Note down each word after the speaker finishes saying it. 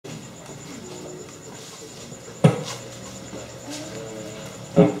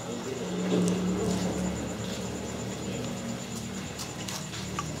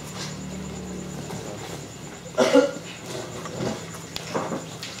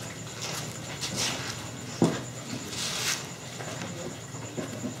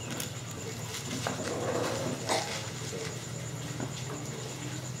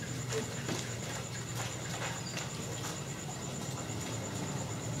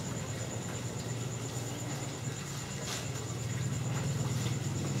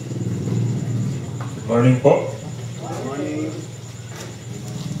Morning po. Morning.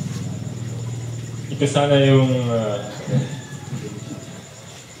 Ito sana yung...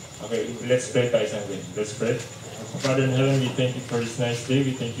 okay, let's pray tayo sangre. Let's pray. Father in heaven, we thank you for this nice day.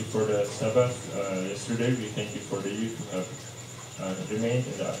 We thank you for the Sabbath yesterday. We thank you for the youth who have remained,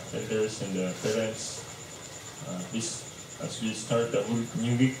 and the elders and the parents. Please, as we start the whole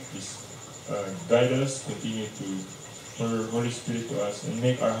new week, please guide us, continue to pour Holy Spirit to us, and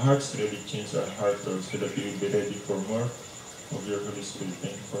make our hearts really change our heart, Lord, so that we will be ready for more of your Holy Spirit.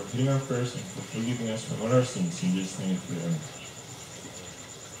 Thank you for hearing our prayers and for forgiving us from all our sins. In Jesus' name, we pray.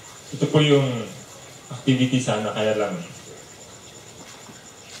 Ito po yung activity sana, kaya lang.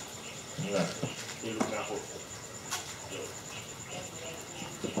 Ano na? Tulog na ako.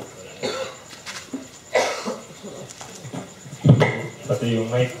 Pati yung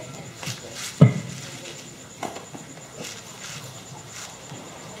mic.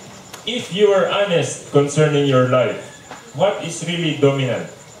 If you are honest concerning your life, what is really dominant?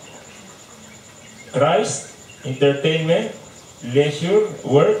 Christ, entertainment, leisure,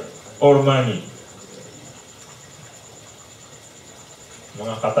 work, or money?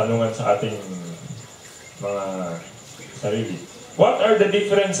 Mga katanungan sa ating mga sarili. What are the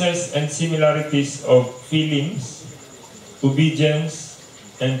differences and similarities of feelings, obedience,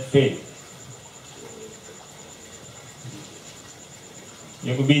 and faith?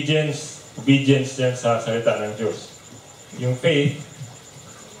 Yung obedience yan sa salita ng Diyos. Yung faith,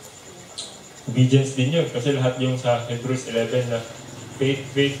 obedience din yun. Kasi lahat yung sa Hebrews 11 na faith,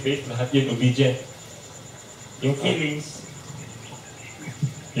 lahat yun obedient. Yung feelings,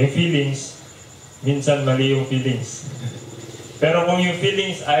 minsan mali yung feelings. Pero kung yung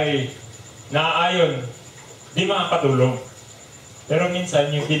feelings ay naaayon, di makakatulong. Pero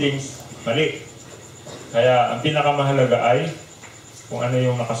minsan yung feelings, mali. Kaya ang pinakamahalaga ay kung ano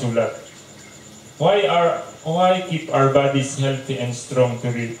yung nakasulat. Why keep our bodies healthy and strong to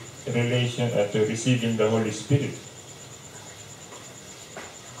receiving the Holy Spirit?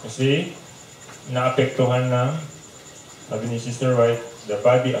 Kasi naapektuhan ng, sabi ni Sister White, the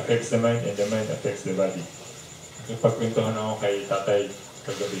body affects the mind and the mind affects the body. Kasi pagkwentuhan ako kay tatay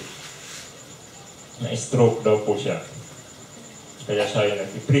kagabi, na-stroke daw po siya. Kaya siya yung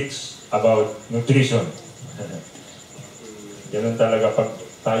nag-preach about nutrition. Ganun talaga pag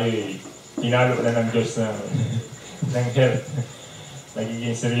tayo'y pinalo na ng Diyos ng health.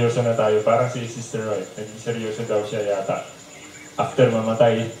 Nagiging seryoso na tayo. Parang si Sister White, naging seryoso daw siya yata after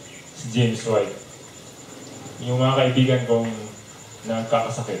mamatay si James White. Yung mga kaibigan kong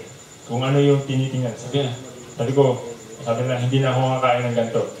nagkakasakit, kung ano yung tinitingnan, sabi ko, na hindi na ako makakain ng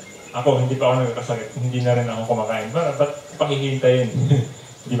ganito. Ako, hindi pa ako nagkakasakit, hindi na rin ako kumakain. Ba't pakihintayin?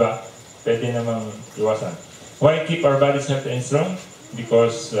 Di ba? Pwede namang iwasan. Why keep our bodies healthy and strong?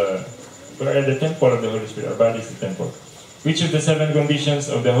 Because we are the temple of the Holy Spirit. Our body is the temple. Which of the 7 conditions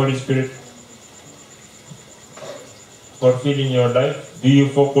of the Holy Spirit for filling your life do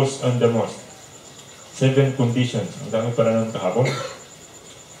you focus on the most? 7 conditions. Ang dami pala ng kahapon.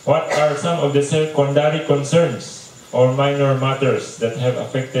 What are some of the secondary concerns or minor matters that have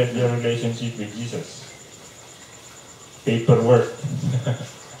affected your relationship with Jesus? Paperwork.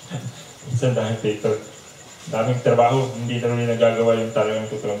 Minsan dahil paper. Daming trabaho, hindi na rin nagagawa yung talagang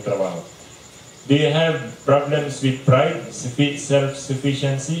totoong trabaho. Do you have problems with pride,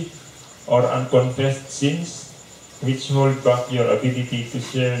 self-sufficiency, or unconfessed sins, which hold back your ability to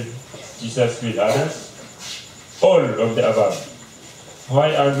share Jesus with others? All of the above.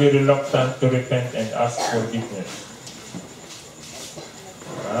 Why are we reluctant to repent and ask forgiveness?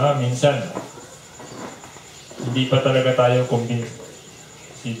 Minsan, hindi pa talaga tayo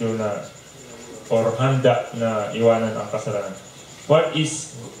kumbinsido na or handa na iwanan ang kasalanan. What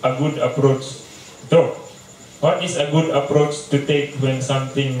is a good approach to take when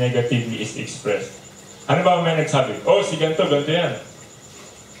something negatively is expressed? Ano ba may nagsabi? Oh, si ganito yan.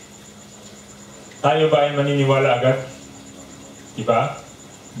 Tayo ba ay maniniwala agad? Diba?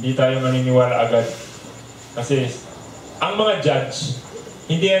 Hindi tayo maniniwala agad. Kasi ang mga judge,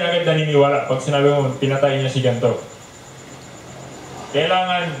 hindi yan agad naniniwala pag sinabi mo, pinatay niya si ganito.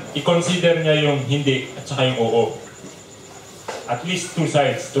 Kailangan i-consider niya yung hindi at saka yung oo. At least 2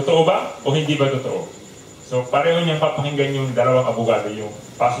 sides. Totoo ba o hindi ba totoo? So pareho niyang papakinggan yung dalawang abogado, yung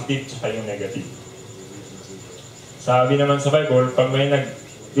positive at saka yung negative. Sabi naman sa Bible, pag may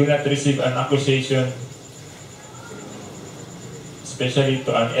do not receive an accusation, especially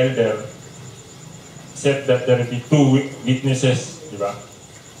to an elder, except that there be 2 witnesses, di ba?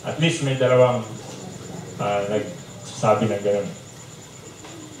 At least may dalawang nagsasabi ng ganun.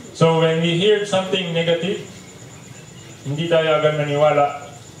 So when we hear something negative, hindi tayo agad naniwala,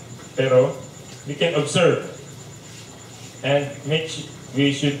 pero we can observe. And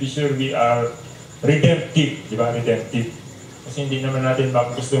we should be sure we are redemptive, di ba? Redemptive. Kasi hindi naman natin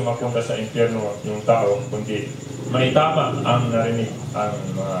gusto mapunta sa impyerno yung tao, kundi may tama ang narinig ang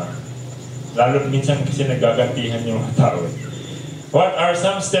mga, lalo minsan kasi nagagantihan yung tao. What are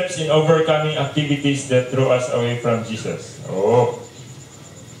some steps in overcoming activities that draw us away from Jesus?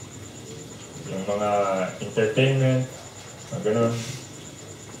 Yung mga entertainment, ganun,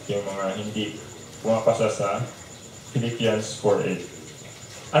 yung mga hindi pumapasa sa Philippians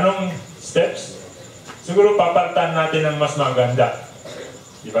 4:8. Anong steps? Siguro papalitan natin ng mas maganda.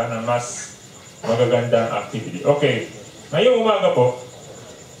 Di ba? Ng mas magagandang activity. Okay. Ngayong umaga po,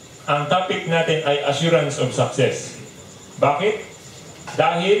 ang topic natin ay assurance of success. Bakit?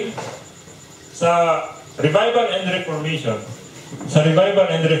 Dahil sa Revival and Reformation,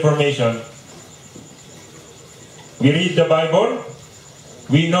 we read the Bible,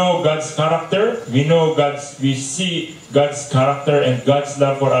 we know God's character, we see God's character and God's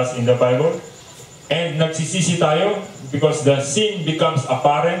love for us in the Bible. And nagsisisi tayo because the sin becomes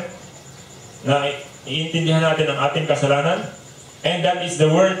apparent na iintindihan natin ang ating kasalanan. And that is the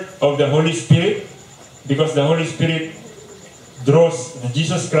word of the Holy Spirit, because the Holy Spirit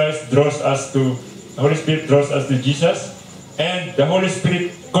Jesus Christ draws us to Jesus, and the Holy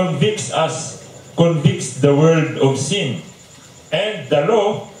Spirit convicts the world of sin. And the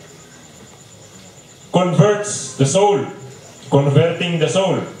law converts the soul, converting the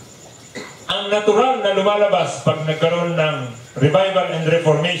soul. Ang natural na lumalabas pag nagkaroon ng revival and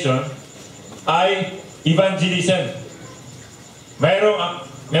reformation ay evangelism.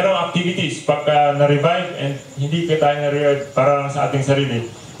 Mayroong activities pagka na-revive and hindi ka tayo na-revive para lang sa ating sarili.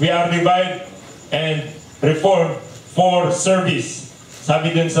 We are revived and reformed for service.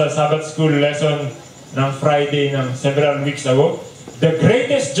 Sabi dun sa Sabbath School lesson ng Friday ng several weeks ago, the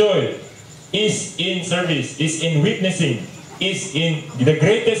greatest joy is in service, is in witnessing, is in the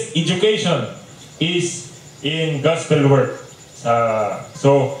greatest education is in gospel work.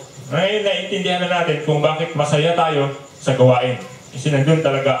 So, ngayon naiintindihan na natin kung bakit masaya tayo sa gawain. Kasi nandun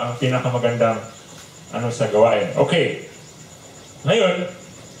talaga ang pinakamagandang sa gawain. Okay. Ngayon,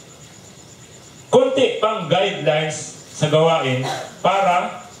 konti pang guidelines sa gawain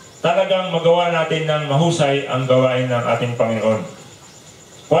para talagang magawa natin ng mahusay ang gawain ng ating Panginoon.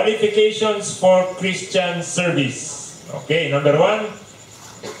 Qualifications for Christian service. Okay, number 1,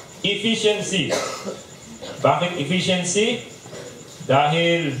 efficiency. Bakit efficiency?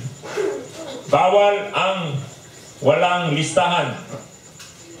 Dahil bawal ang walang listahan.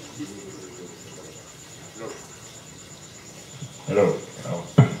 Hello.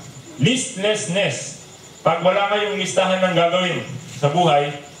 Listlessness. Pag wala kayong listahan ng gagawin sa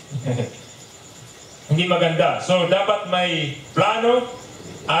buhay, hindi maganda. So, dapat may plano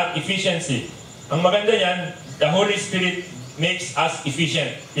at efficiency. Ang maganda yan, the Holy Spirit makes us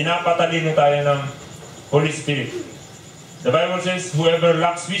efficient. Pinapatalino tayo ng Holy Spirit. The Bible says, whoever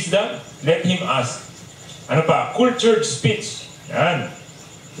lacks wisdom, let him ask. Ano pa? Cultured speech. Yan.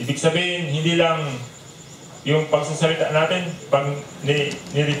 Ibig sabihin, hindi lang yung pagsasalita natin, pag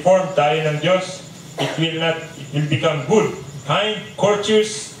ni-reform tayo ng Diyos, it will become good, kind,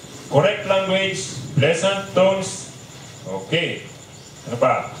 courteous, correct language, pleasant tones. Okay. Ano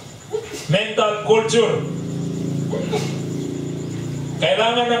pa? Mental culture.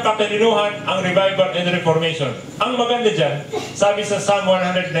 Kailangan ng katalinuhan ang revival and reformation. Ang maganda dyan, sabi sa Psalm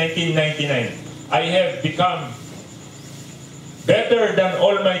 119:99, I have become better than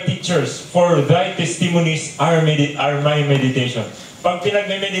all my teachers, for thy testimonies are my meditation. Pag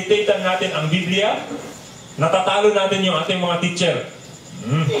pinag-meditatean natin ang Biblia, natatalo natin yung ating mga teacher.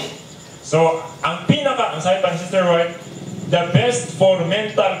 So, ang sabi pa ni Sister White, the best for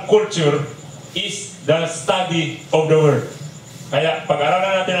mental culture is the study of the Word. Kaya,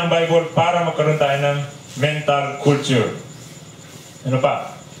 pag-aralan natin ang Bible para magkaroon tayo ng mental culture. Ano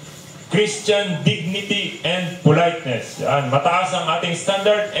pa? Christian dignity and politeness. Yan. Mataas ang ating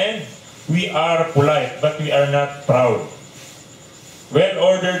standard and we are polite, but we are not proud.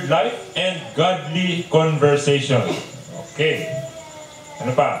 Well-ordered life and godly conversation. Okay.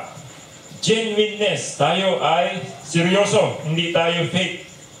 Ano pa? Genuineness. Tayo ay seryoso. Hindi tayo fake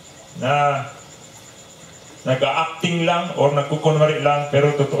na nag-acting lang or nagkukunwari lang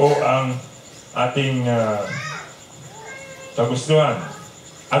pero totoo ang ating kagustuhan.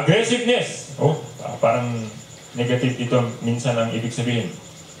 Aggressiveness. Parang negative ito minsan ang ibig sabihin.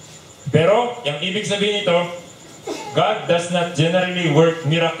 Pero, yung ibig sabihin ito, God does not generally work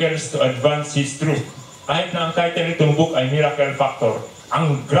miracles to advance His truth. Kahit na ang title nitong book ay Miracle Factor,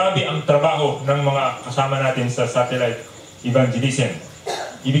 ang grabe ang trabaho ng mga kasama natin sa satellite evangelism.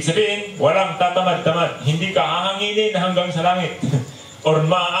 Ibig sabihin, walang tatamad-tamad. Hindi ka hahanginin hanggang sa langit. Or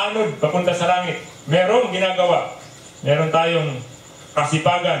maaanod papunta sa langit. Merong ginagawa. Meron tayong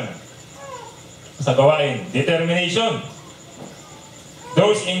kasipagan sa gawain. Determination.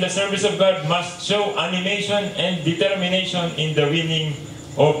 Those in the service of God must show animation and determination in the winning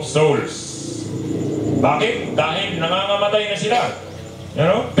of souls. Bakit? Dahil nangangamatay na sila.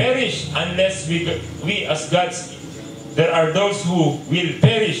 Perish unless we as God's. There are those who will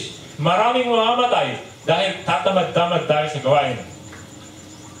perish. Maraming mamamatay dahil tatamad-tamad tayo sa gawain.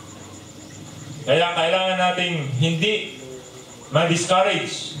 Kaya kailangan nating hindi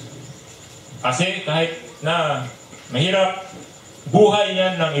ma-discourage. Kasi kahit na mahirap, buhay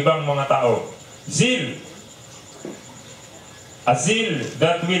yan ng ibang mga tao. Zeal. A zeal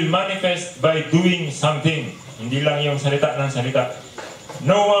that will manifest by doing something. Hindi lang yung salita ng salita.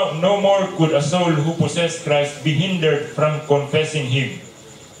 No more could a soul who possessed Christ be hindered from confessing Him.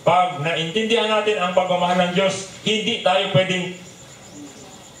 Pag naintindihan natin ang pagmamahal ng Diyos, hindi tayo pwedeng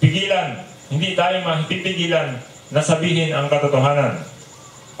pigilan. Hindi tayo mapipigilan na sabihin ang katotohanan.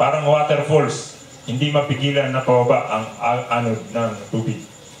 Parang waterfalls. Hindi mapigilan na pababa ang anod ng tubig.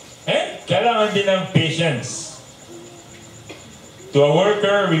 Kailangan din ng patience. To a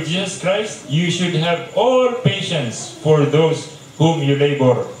worker with Jesus Christ, you should have all patience for those whom you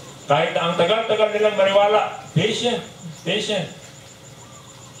labor. Kahit ang tagal-tagal nilang maniwala, patient.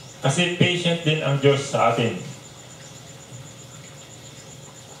 Kasi patient din ang Diyos sa atin.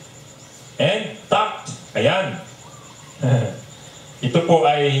 And tact. Ayan. Ito po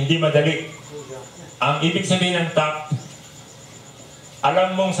ay hindi madali. Ang ibig sabihin ng tact,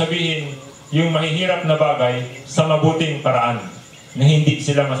 alam mong sabihin yung mahihirap na bagay sa mabuting paraan na hindi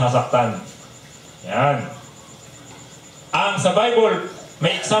sila masasaktan. Yan. Ang sa Bible,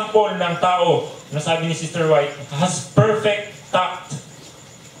 may example ng tao na sabi ni Sister White, has perfect tact.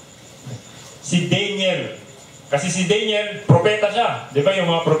 Si Daniel. Kasi si Daniel, propeta siya. Di ba yung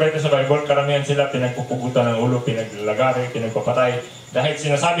mga propeta sa Bible, karamihan sila pinagpupugutan ng ulo, pinaglalagari, pinagpapatay. Dahil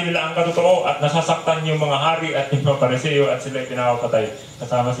sinasabi nila ang katotoo at nasasaktan yung mga hari at yung mga pariseo at sila pinapapatay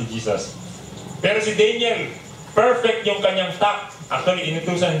kasama si Jesus. Pero si Daniel, perfect yung kanyang tact. Actually,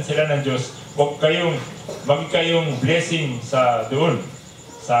 inutusan sila ng Diyos, mag kayong blessing sa doon,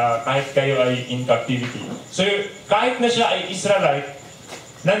 sa kahit kayo ay in captivity. So, kahit na siya ay Israelite,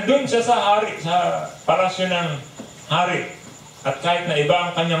 nandun siya sa hari, sa palasyo ng hari. At kahit na iba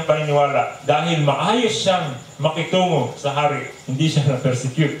ang kanyang paniniwala, dahil maayos siyang makitungo sa hari, hindi siya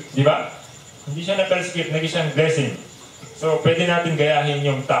na-persecute. Di ba? Hindi siya na-persecute, naging siyang blessing. So, pwede natin gayahin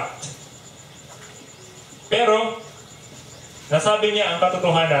yung tact. Pero, nasabi niya ang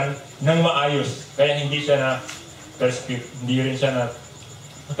katotohanan ng maayos, kaya hindi siya na-persecute. Hindi rin siya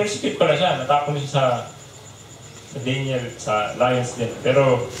na-persecute pala siya, natapon siya sa Daniel, sa lions din.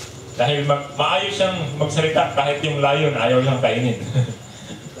 Pero, dahil maayos siyang magsalita, kahit yung lion, ayaw siyang kainin.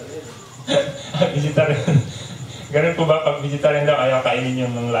 Vegetarian. Ganun po ba, pag vegetarian daw, ayaw kainin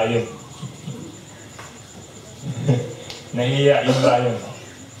yung ng lion. Nahiya yung lion.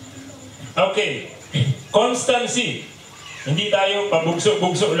 Okay. Constancy. Hindi tayo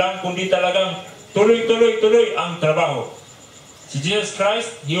pabugso-bugso lang, kundi talagang tuloy-tuloy ang trabaho. Si Jesus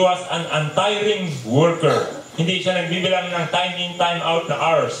Christ, He was an untiring worker. Hindi siya nagbibilang ng time in, time out na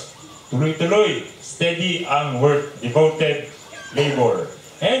hours. Tuloy-tuloy, steady ang work, devoted labor.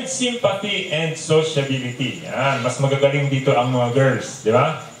 And sympathy and sociability. Yan, mas magagaling dito ang mga girls, di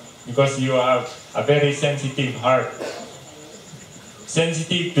ba? Because you have a very sensitive heart.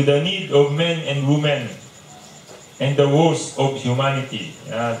 Sensitive to the need of men and women and the woes of humanity.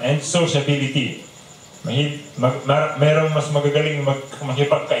 Yan, and sociability. Merong mas magagaling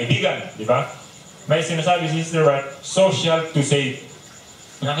makipagkaibigan, di ba? May sinasabi si Sister Wright, social to save.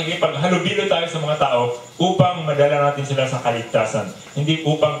 Nakikipaghalubilo tayo sa mga tao upang madala natin sila sa kaligtasan. Hindi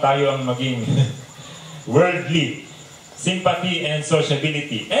upang tayo ang maging worldly. Sympathy and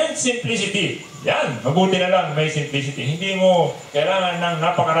sociability. And simplicity. Yan, mabuti na lang may simplicity. Hindi mo kailangan ng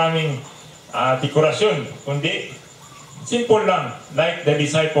napakaraming dekorasyon. Kundi, simple lang. Like the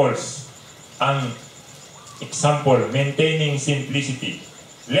disciples. Ang example, maintaining simplicity.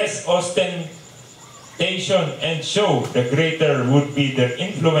 Less ostentation and show, the greater would be their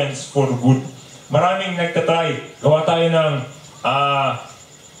influence for good. Maraming nagtatry. Gawa tayo ng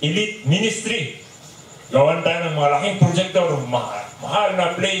elite ministry. Gawan tayo ng mga laking projector, mahal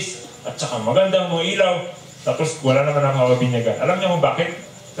na place, at saka magandang mga ilaw. Tapos wala naman ang mababinyagan. Alam niyo mo bakit?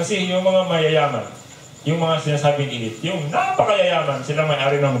 Kasi yung mga mayayaman, yung mga sinasabing elite, yung napakayayaman, silang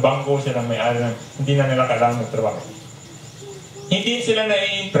may-ari ng bangko, silang may-ari ng hindi na nila kailangan magtrabaho. Hindi sila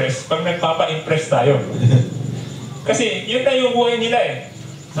na-i-impress pag nagpapa-impress tayo. Kasi yun na yung buhay nila eh.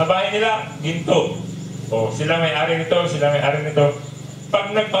 Sa bahay nila, ginto. O, sila may-ari nito, sila may-ari nito.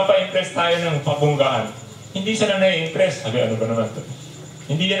 Pag nagpapa-impress tayo ng pabunggahan, hindi sila na-impress. Sabi, ano ba naman ito?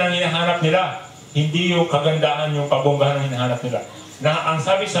 Hindi yan ang hinahanap nila. Hindi yung kagandahan, yung pabunggahan ang hinahanap nila. Na, ang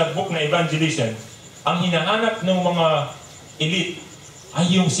sabi sa book na Evangelism, ang hinahanap ng mga elite ay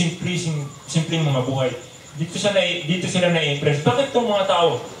yung simpleng mga buhay. Dito sila na-impress. Bakit itong mga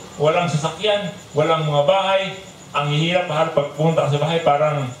tao? Walang sasakyan, walang mga bahay, ang hihirap pag pumunta sa bahay,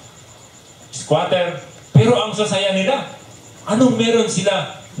 parang squatter. Pero ang sasaya nila, anong meron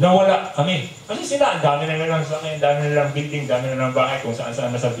sila na wala kami? Kasi sila, ang dami na nilang sasakyan, dami na nilang building, dami na nilang bahay, kung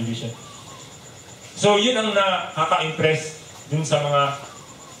saan-saan na subdivision. So, yun ang nakaka-impress dun sa mga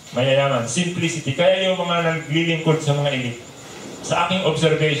mayayaman. Simplicity. Kaya yung mga naglilingkod sa mga elite, sa aking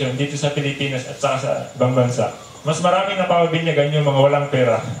observation dito sa Pilipinas at sa ibang bansa, mas maraming napapabinyagan yung mga walang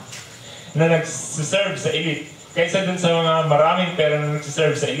pera na nagsiserve sa elite kaysa dun sa mga maraming pera na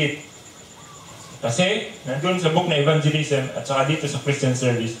nagsiserve sa elite. Kasi, nandun sa book na Evangelism at saka dito sa Christian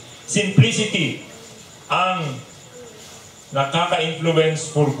service, simplicity ang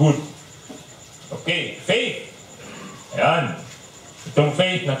nakaka-influence for good. Okay, faith. Ayan. Itong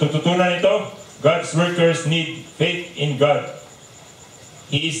faith, natututunan ito, God's workers need faith in God.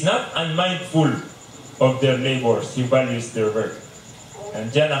 He is not unmindful of their labors. He values their work. And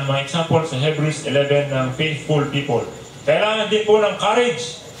dyan ang mga example sa Hebrews 11 ng faithful people. Kailangan din po ng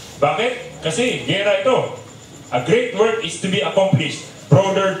courage. Bakit? Kasi gera ito. A great work is to be accomplished.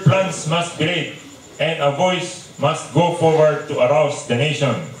 Broader plans must be laid. And a voice must go forward to arouse the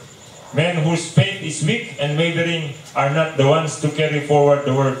nation. Men whose faith is weak and wavering are not the ones to carry forward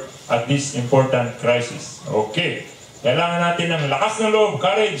the work at this important crisis. Okay. Kailangan natin ng lakas ng loob,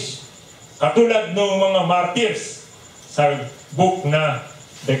 courage. Katulad ng mga martyrs sa book na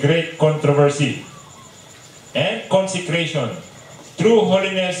The Great Controversy. And consecration. True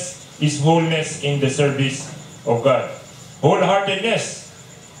holiness is wholeness in the service of God. Wholeheartedness.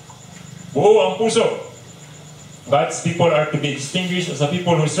 Buo ang puso. God's people are to be distinguished as a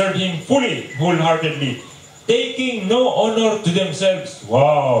people who serve Him fully, wholeheartedly, taking no honor to themselves.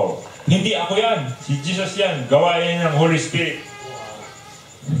 Wow! Hindi ako yan. Si Jesus yan. Gawain ng Holy Spirit.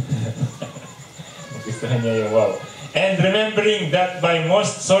 Nagustuhan niya yung wow. And remembering that by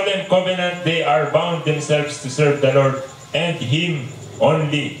most solemn covenant, they are bound themselves to serve the Lord and Him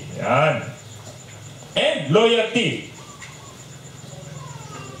only. Yan. And loyalty.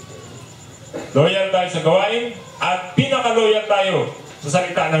 Loyal tayo sa gawain at pinaka-loyal tayo sa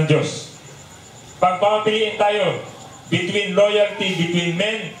salita ng Diyos. Pagpapiliin tayo between loyalty between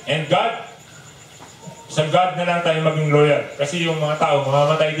men and God, sa God na lang tayo maging loyal. Kasi yung mga tao,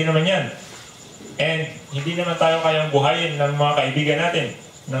 mamamatay din naman yan. And hindi naman tayo kayang buhayin ng mga kaibigan natin,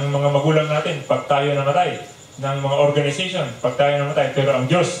 ng mga magulang natin pag tayo namatay, ng mga organization pag tayo namatay. Pero ang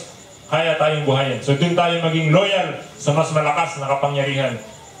Diyos, kaya tayong buhayin. So dun tayo maging loyal sa mas malakas na kapangyarihan,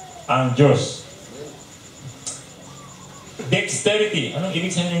 ang Diyos. Dexterity. Anong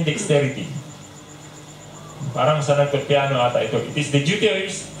ibig sabihin ng dexterity? Parang sa nagpiano ata ito. It is the duty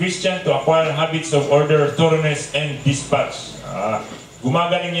of Christian to acquire habits of order, thoroughness, and dispatch.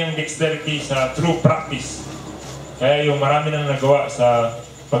 Gumagaling yung dexterity sa true practice. Kaya yung marami nang nagawa sa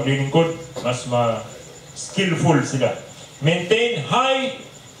paglilingkod, mas skillful sila. Maintain high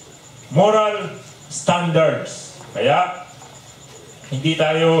moral standards. Kaya, hindi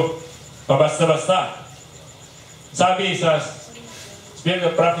tayo pabasta-basta. Sabi sa Spirit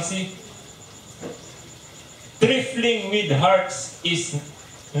of Prophecy, trifling with hearts is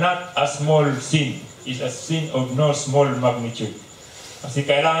not a small sin. Is a sin of no small magnitude. Kasi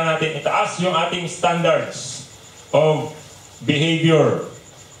kailangan natin itaas yung ating standards of behavior.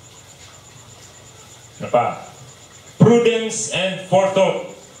 Ano pa? Prudence and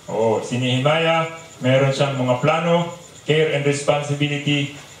forethought. Si Nehemiah, meron siyang mga plano, care and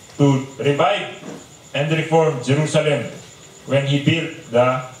responsibility to revive and reform Jerusalem when he built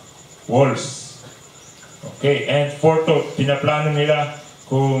the walls. Okay, and forethought, pinaplano nila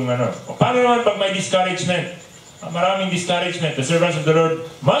kung ano. Paano naman pag may discouragement? Maraming discouragement. The servants of the Lord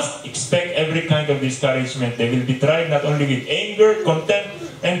must expect every kind of discouragement. They will be tried not only with anger,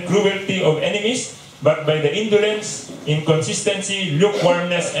 contempt, and cruelty of enemies, but by the indolence, inconsistency,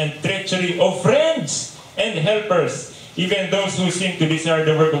 lukewarmness, and treachery of friends and helpers, even those who seem to desire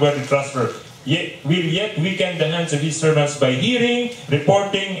the work of God to prosper, will yet weaken the hands of His servants by hearing,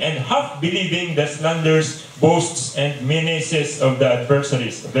 reporting, and half-believing the slanders, boasts, and menaces of their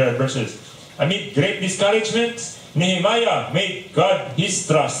adversaries. Amid great discouragement, Nehemiah made God his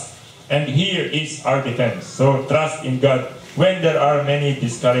trust, and here is our defense. So trust in God when there are many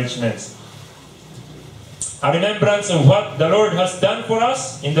discouragements. A remembrance of what the Lord has done for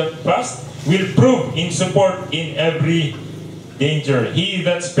us in the past will prove in support in every danger. He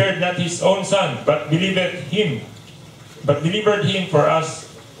that spared not his own son, but delivered him for us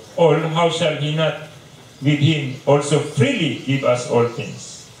all, how shall he not with him also freely give us all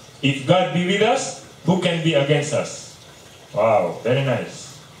things? If God be with us, who can be against us? Wow, very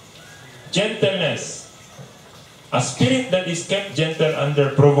nice. Gentleness. A spirit that is kept gentle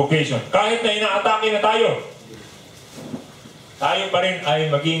under provocation. Kahit na inaatake na tayo, tayo pa rin ay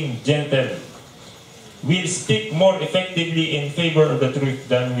maging gentle. Will speak more effectively in favor of the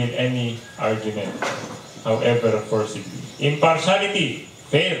truth than with any argument, however forcibly. Impartiality,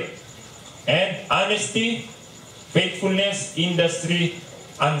 fair, and honesty, faithfulness, industry,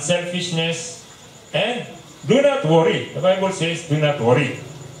 unselfishness, and do not worry. The Bible says, do not worry.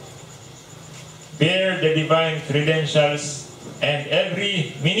 Bear the divine credentials, and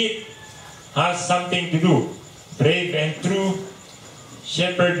every minute has something to do. Brave and true,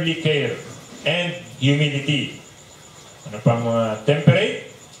 shepherdly care, and humility. Ano pang mga temperate?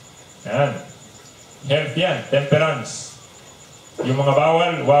 Yan. Health yan, temperance. Yung mga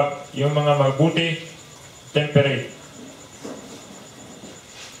bawal, wag. Yung mga mabuti, temperate.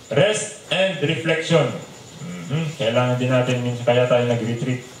 Rest and reflection. Kailangan din natin minsan kaya tayo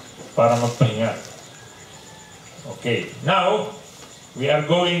nag-retreat para magpahinga. Okay, now, we are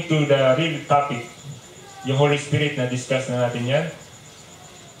going to the real topic. Yung Holy Spirit na discuss na natin yan.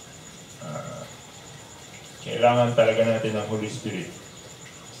 Kailangan talaga natin ng Holy Spirit.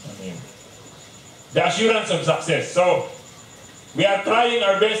 Amen. The assurance of success. So, we are trying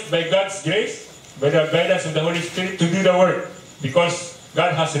our best by God's grace, by the guidance of the Holy Spirit to do the work. Because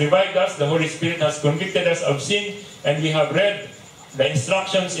God has revived us, the Holy Spirit has convicted us of sin, and we have read the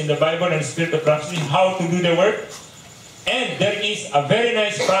instructions in the Bible and Spirit of prophecy how to do the work. And there is a very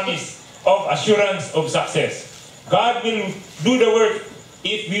nice promise of assurance of success. God will do the work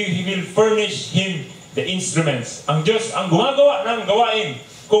if we will furnish Him the instruments. Ang Diyos ang gumagawa ng gawain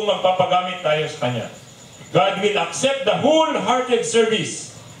kung magpapagamit tayo sa Kanya. God will accept the wholehearted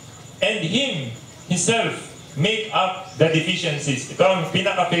service and Him Himself make up the deficiencies. Ito ang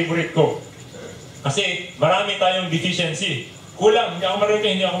pinaka-favorite ko. Kasi marami tayong deficiency. Kulang, hindi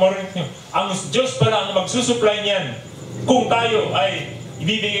ako marunong. Ang Diyos pala ang magsusupply niyan kung tayo ay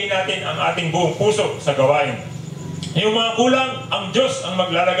ibibigay natin ang ating buong puso sa gawain. Yung mga kulang, ang Diyos ang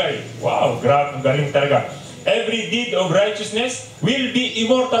maglalagay. Wow, grabe, ang galing talaga. Every deed of righteousness will be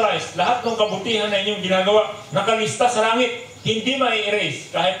immortalized. Lahat ng kabutihan na inyong ginagawa, nakalista sa langit. Hindi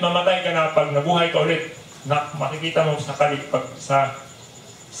mai-erase. Kahit mamatay ka na, pag nabuhay ka ulit, makikita mo sa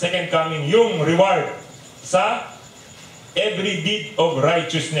second coming yung reward sa every deed of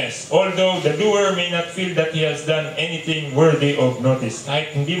righteousness. Although the doer may not feel that he has done anything worthy of notice.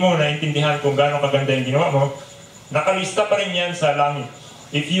 Kahit hindi mo naintindihan kung gaano kaganda yung ginawa mo, nakalista pa rin yan sa langit.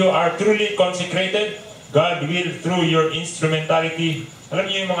 If you are truly consecrated, God will, through your instrumentality, alam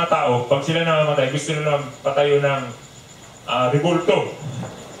niyo yung mga tao, pag sila namamatay, gusto nila patayo ng rebulto.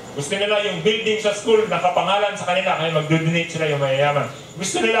 Gusto nila yung building sa school nakapangalan sa kanila, kaya mag-donate sila yung mayayaman.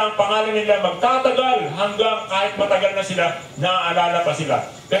 Gusto nila ang pangalan nila magtatagal hanggang kahit matagal na sila, naaalala pa sila.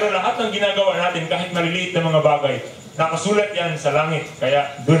 Pero lahat ng ginagawa natin, kahit maliliit na mga bagay, nakasulat yan sa langit.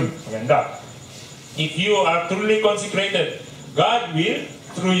 Kaya dun, maganda. If you are truly consecrated, God will,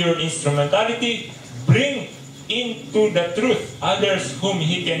 through your instrumentality, bring into the truth others whom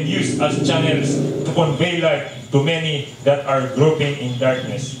He can use as channels to convey light to many that are groping in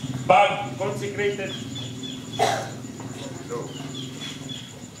darkness. Pag consecrated,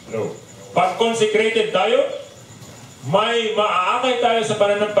 Pag consecrated tayo, may maaakay tayo sa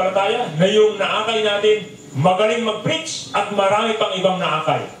pananampalataya na yung naakay natin magaling mag-preach at marami pang ibang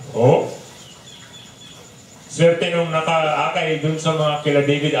naakay. Oh? Swerte nung nakaakay dun sa mga kila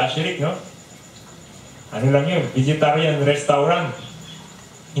David Asherik, no? Ano lang yun? Vegetarian restaurant.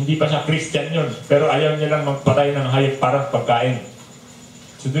 Hindi pa siya Christian yun. Pero ayaw niya lang magpatay ng hayop para pagkain.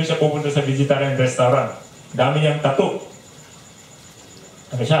 So doon siya pupunta sa vegetarian restaurant. Dami niyang tattoo.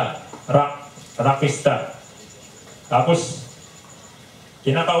 Ano siya? Rockista. Tapos,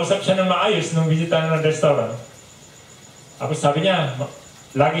 kinakausap siya ng maayos ng vegetarian restaurant. Tapos sabi niya,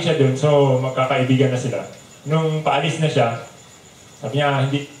 lagi siya doon, so magkakaibigan na sila. Nung paalis na siya, sabi niya,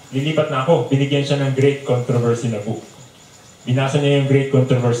 hindi, lilipat na ako. Binigyan siya ng Great Controversy na book. Binasa niya yung Great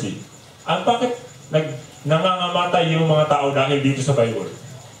Controversy. Bakit nangangamatay yung mga tao dahil dito sa Bible?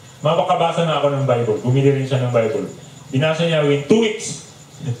 Mapakabasa na ako ng Bible. Bumili rin siya ng Bible. Binasa niya in 2 weeks.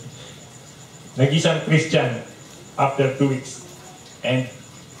 Nag-isang Christian after 2 weeks. And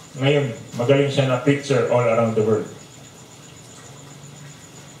ngayon, magaling siya na preacher all around the world.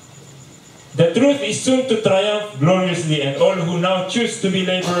 The truth is soon to triumph gloriously, and all who now choose to be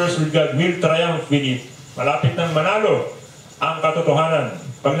laborers with God will triumph with it. Malapit nang manalo ang katotohanan.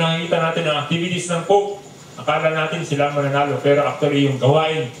 Pag nakikita natin ang activities ng Pope, akala natin sila mananalo, pero actually yung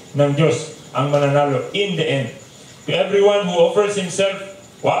gawain ng Diyos ang mananalo in the end. To everyone who offers himself,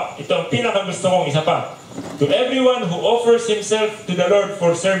 ito ang pinakagusto kong isa pa. To everyone who offers himself to the Lord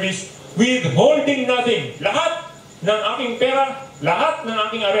for service, withholding nothing, lahat ng aking pera, lahat ng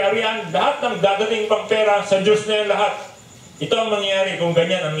aking ari-arian, lahat ng dadating pang pera sa Diyos na yan lahat. Ito ang mangyayari kung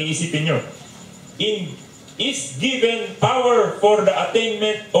ganyan ang iisipin nyo. Is given power for the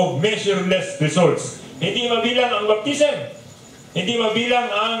attainment of measureless results. Hindi mabilang ang baptism, hindi mabilang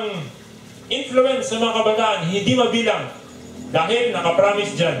ang influence sa mga kabataan, hindi mabilang. Dahil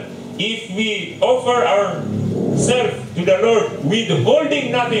nakapromise dyan, if we offer ourselves to the Lord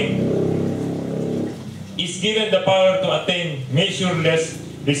withholding nothing, is given the power to attain measureless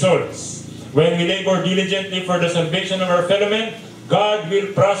results. When we labor diligently for the salvation of our fellow men, God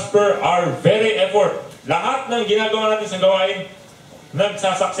will prosper our very effort. Lahat ng ginagawa natin sa gawain,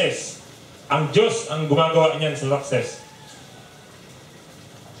 nagsasucess. Ang Diyos ang gumagawa niyan sa success.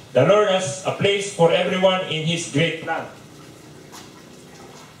 The Lord has a place for everyone in His great plan.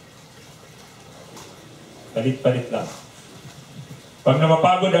 Palit-palit lang. Pag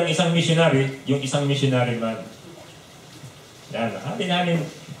namapagod ang isang missionary, yung isang missionary man. Yan,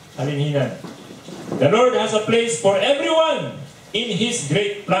 halin-hinan. The Lord has a place for everyone in His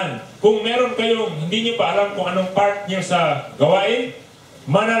great plan. Kung meron kayong hindi niyo pa alam kung anong part niyo sa gawain,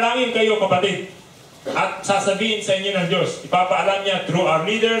 manalangin kayo kapatid. At sasabihin sa inyo ng Diyos, ipapaalam niya through our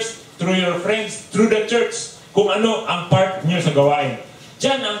leaders, through your friends, through the church, kung ano ang part niyo sa gawain.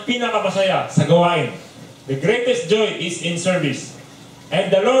 Diyan ang pinakamasaya sa gawain. The greatest joy is in service. And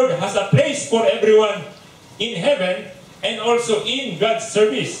the Lord has a place for everyone in heaven and also in God's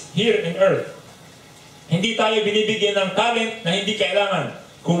service here in earth. Hindi tayo binibigyan ng talent na hindi kailangan.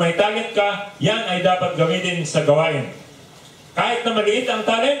 Kung may talent ka, yan ay dapat gamitin sa gawain. Kahit na maliit ang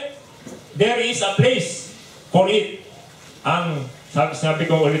talent, there is a place for it. Ang sabi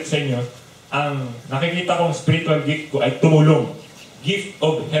ko ulit sa inyo, ang nakikita kong spiritual gift ko ay tumulong. Gift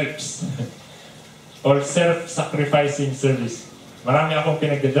of helps. Or self-sacrificing service. Marami akong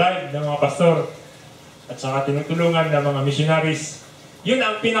pinagdadrive ng mga pastor at saka tinutulungan ng mga missionaries. Yun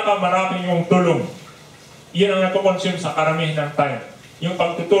ang pinakamaraming yung tulong. Yun ang nagko-consume sa karamihan ng time. Yung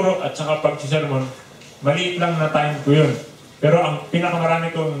pagtuturo at saka pagsisermon, maliit lang na time ko yun. Pero ang pinakamarami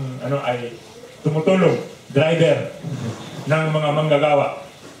kong ay tumutulong, driver ng mga manggagawa.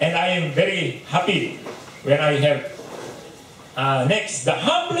 And I am very happy when I help. Next, the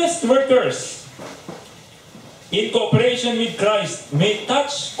humblest workers in cooperation with Christ may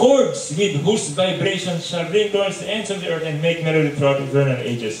touch chords with whose vibrations shall ring towards the ends of the earth and make melody throughout eternal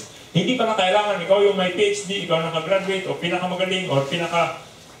ages. Hindi pa na kailangan ikaw yung may PhD, ikaw nakagraduate, o pinakamagaling, o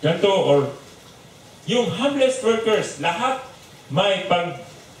pinaka-ganto, or yung humblest workers, lahat may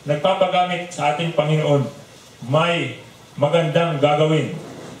nagpapagamit sa ating Panginoon, may magandang gagawin.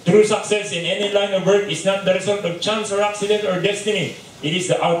 True success in any line of work is not the result of chance or accident or destiny. It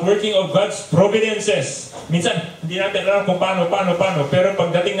is the outworking of God's providences. Minsan, hindi natin alam kung paano, pero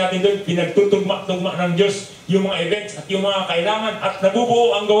pagdating natin doon, pinagtutugma-tugma ng Diyos yung mga events at yung mga kailangan at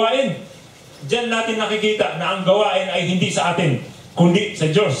nabubuo ang gawain. Diyan natin nakikita na ang gawain ay hindi sa atin, kundi sa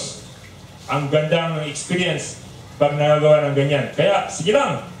Diyos. Ang gandang experience pag nagagawa ng ganyan. Kaya, sige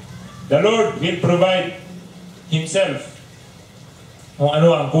lang, the Lord will provide Himself kung ano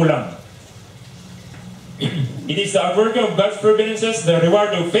ang kulang. It is the outworking of God's providences, the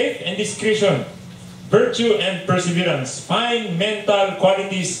reward of faith and discretion, virtue and perseverance, fine mental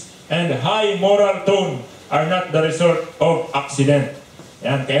qualities, and high moral tone are not the result of accident.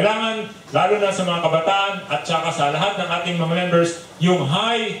 Yan, kailangan, lalo na sa mga kabataan at saka sa lahat ng ating mga members, yung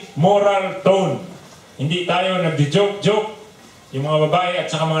high moral tone. Hindi tayo nagdi-joke-joke, yung mga babae at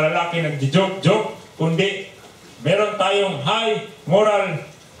saka mga lalaki nagdi-joke-joke, kundi meron tayong high moral.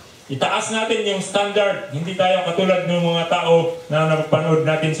 Itaas natin yung standard. Hindi tayo katulad ng mga tao na napapanood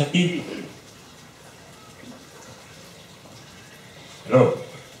natin sa TV. Hello?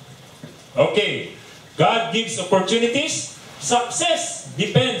 Okay. God gives opportunities. Success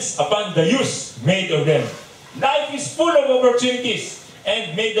depends upon the use made of them. Life is full of opportunities.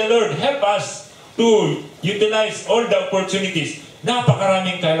 And may the Lord help us to utilize all the opportunities.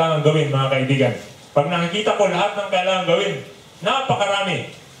 Napakaraming kailangan gawin, mga kaibigan. Pag nakikita ko lahat ng kailangan gawin,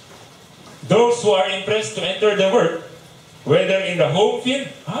 napakarami. Those who are impressed to enter the work, whether in the home field,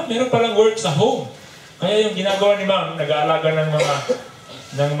 meron palang work sa home. Kaya yung ginagawa ni Ma'am, nag-aalaga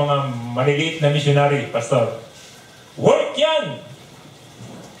ng mga maliliit na missionary, pastor. Work yan!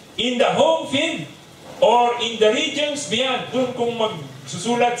 in the home field or in the regions beyond. Doon kung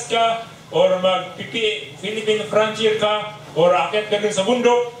magsusulat ka or mag-Philippine frontier ka or akit ka dun sa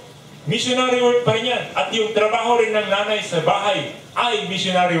bundok, missionary work pa rin yan. At yung trabaho rin ng nanay sa bahay ay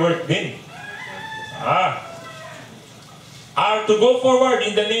missionary work din. Are to go forward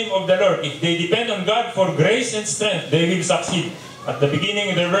in the name of the Lord. If they depend on God for grace and strength, they will succeed. At the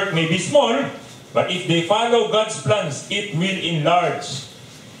beginning, their work may be small, but if they follow God's plans, it will enlarge.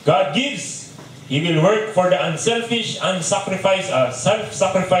 God gives. He will work for the unselfish,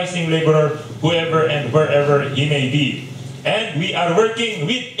 self-sacrificing laborer, whoever and wherever he may be. And we are working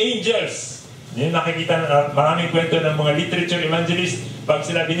with angels. Yung nakikita na maraming kwento ng mga literature evangelist, pag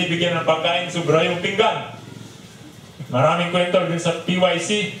sila binibigyan ng pagkain, sobra yung pinggan. Maraming kwento dun sa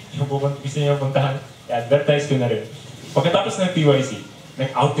PYC, yung gusto niyo puntahan, i-advertise ko na rin. Pagkatapos ng PYC,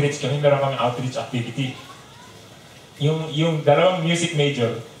 nag-outreach kami, meron kami outreach activity. Yung dalawang music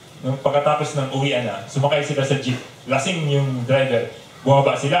major, nung pagkatapos ng uwian na, sumakay sila sa jeep, lasing yung driver,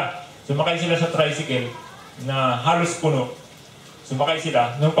 bumaba sila. Sumakay sila sa tricycle na halos puno. Sumakay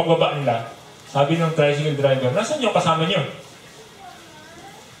sila, nung pagbaba nila, sabi ng tricycle driver, "Nasaan yung kasama nyo?"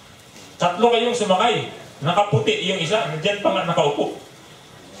 3 kayong sumakay. Nakaputi yung isa, nandiyan pa nga nakaupo.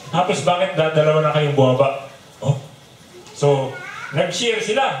 Tapos bakit dalawa na kayong bumaba? So, nag-share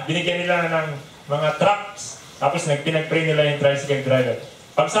sila. Binigyan nila ng mga trucks. Tapos pinag-pray nila yung tricycle driver.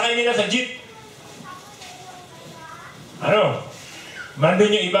 Pagsakay nila sa jeep, mandun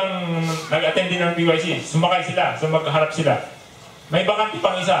yung ibang nag-attend din ng PYC. Sumakay sila, so magkaharap sila. May bakante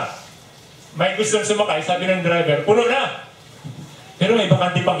pang isa. May gustong sumakay, sabi ng driver, puno na! Pero may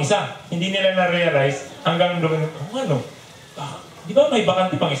bakante pang isa. Hindi nila na-realize hanggang doon, di ba may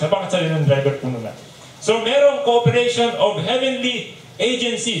bakante pang isa? Bakit sabi ng driver puno na? So, merong cooperation of heavenly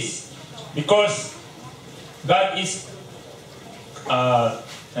agencies because God is,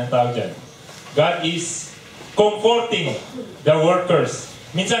 ang tawag dyan? God is comforting the workers.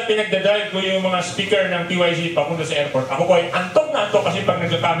 Minsan pinagdadrive ko yung mga speaker ng PYC papunta sa airport. Ako po ay antok na antok kasi pag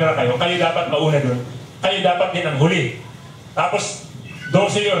nagka-camera kayo, kayo dapat mauna doon. Kayo dapat din ang huli. Tapos,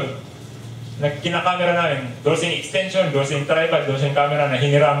 12 yun. Kinakamera namin. 12 yung extension, 12 yung tripod, 12 yung camera na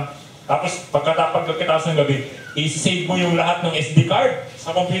hiniram. Tapos, pagkatapos ng gabi, i-save mo yung lahat ng SD card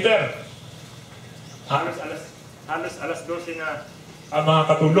sa computer. Halos alas 12 na ang mga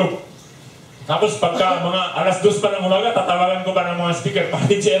katulog. Tapos, pagka mga alas 2 pa ng umaga, tatawagan ko pa ng mga speaker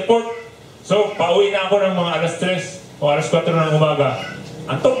pati sa airport. So, pauwi na ako ng mga alas 3 o alas 4 ng umaga.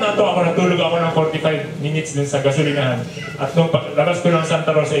 Antok na ako, natulog ako ng 45 minutes dun sa gasolinahan. At nung labas ko ng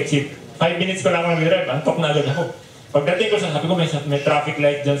Santa Rosa exit, 5 minutes pa lang ako nag-drive, antok na agad ako. Pagdating ko sabi ko, may traffic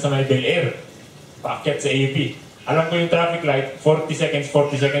light dyan sa may Bel Air. Paakyat sa AUP. Alam ko yung traffic light, 40 seconds,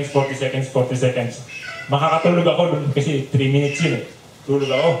 40 seconds, 40 seconds, 40 seconds. Makakatulog ako dun kasi 3 minutes yun eh. Tulog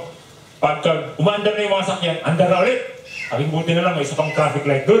ako. Pagka umaandar na yung mga sakyan, andar na ulit. Sabi buti na lang, may isa pang traffic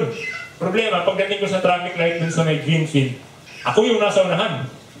light dun. Problema, pagdating ko sa traffic light dun sa may green field, ako yung nasa unahan.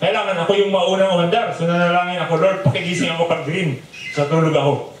 Kailangan ako yung maunang umandar. So nanalangin ako, Lord, pakigising ako pag green. So tulog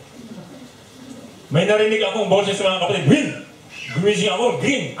ako. May narinig akong boses sa mga kapatid, Will! Gumising ako,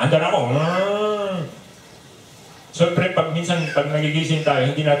 green! Andar ako. Siyempre, minsan pag nagigising tayo,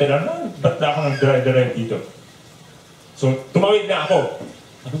 hindi natin alam, ba't na ako nag-drive dito? So tumawid na ako.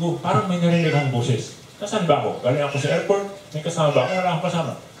 Sabi ko, parang may narinig akong boses. Nasaan ba ako? Galing ako sa airport, may kasama ba ako? Wala akong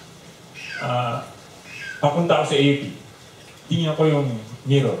kasama. Papunta ako sa AUP. Tingnan ko yung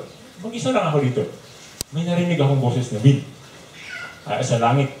mirror. Mag-isa lang ako dito. May narinig akong boses na Will. Sa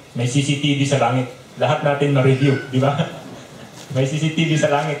langit. May CCTV sa langit. Lahat natin ma-review. Di ba? May CCTV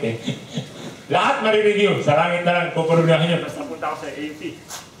sa langit eh. Lahat ma-review. Sa langit na lang. Pupurunahan nyo. Basta punta ako sa AUP.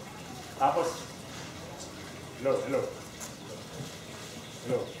 Tapos,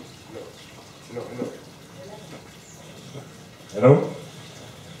 hello.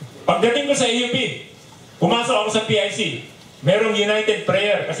 Pagdating ko sa AUP, pumasok ako sa PIC. Merong United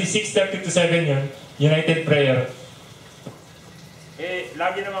Prayer, kasi 6:30 to 7 yun, United Prayer.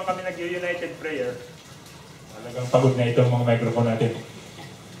 Lagi naman kami nag-United Prayer. Talagang pagod na itong mga microphone natin.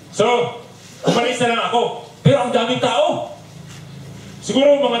 So, umalis na lang ako. Pero ang daming tao.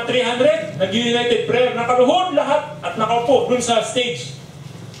 Siguro mga 300, nag-United Prayer, nakaluhod lahat at nakaupo dun sa stage.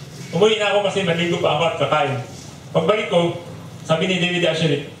 Umuwi na ako kasi maligo pa ako at kakain. Pagbalik ko, sabi ni David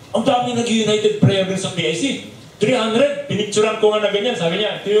Ashley, ang daming nag-United Prayer dun sa PIC. 300, pinicturan ko nga na ganyan. Sabi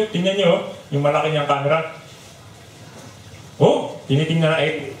niya, ito yung, tingnan nyo, yung malaki niyang camera. Tinitingnan na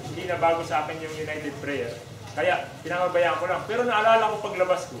hindi na bago sa akin yung United Prayer. Kaya, pinangabayaan ko lang. Pero naalala ko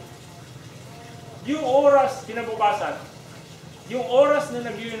paglabas ko, yung oras, kinabukasan, yung oras na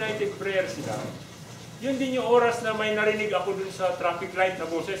nag-United Prayer sila, Yun din yung oras na may narinig ako dun sa traffic light na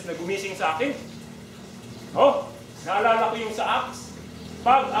boses na gumising sa akin. Oh, naalala ko yung sa Acts.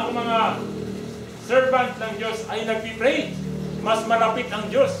 Pag ang mga servant ng Diyos ay nagpipray, mas malapit ang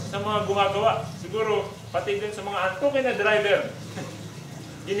Diyos sa mga gumagawa. Siguro, pati din sa mga antukin na driver.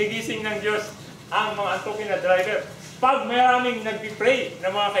 Ginigising ng Diyos ang mga antukin na driver. Pag maraming nagpipray na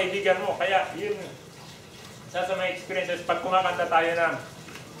mga kaibigan mo, kaya yun, sa mga experiences, pag kumakanta tayo ng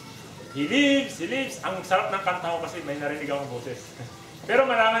He lives. Ang sarap ng kanta ko kasi may narinig akong boses. Pero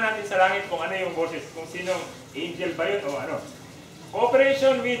malaman natin sa langit kung ano yung boses, kung sinong angel ba yun o ano.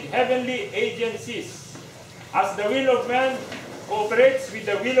 Cooperation with heavenly agencies. As the will of man cooperates with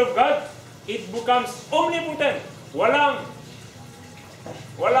the will of God, it becomes omnipotent. Walang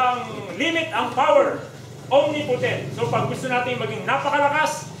limit ang power. Omnipotent. So pag gusto natin maging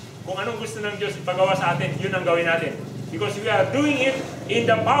napakalakas, kung anong gusto ng Diyos ipagawa sa atin, yun ang gawin natin. Because we are doing it in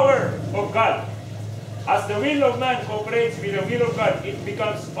the power of God. As the will of man cooperates with the will of God, it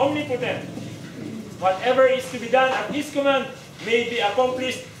becomes omnipotent. Whatever is to be done at His command may be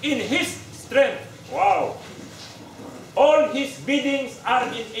accomplished in His strength. Wow! All His biddings are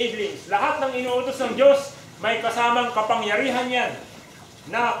enablings. Lahat ng inuutos ng Diyos, may kasamang kapangyarihan yan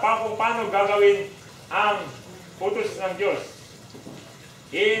na kung paano gagawin ang utos ng Diyos.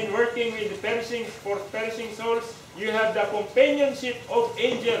 In working with for perishing souls, you have the companionship of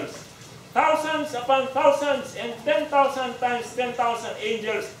angels. Thousands upon thousands and 10,000 times 10,000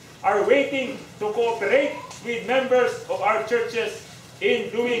 angels are waiting to cooperate with members of our churches in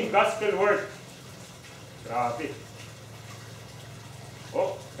doing gospel work. Grabe.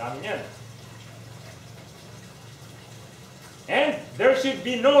 Oh, dami yan. And there should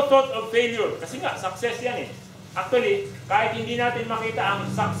be no thought of failure. Kasi nga, success yan eh. Actually, kahit hindi natin makita ang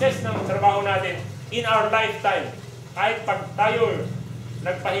success ng trabaho natin in our lifetime, kahit pag tayo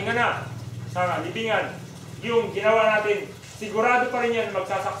nagpahinga na sa libingan, yung ginawa natin, sigurado pa rin yan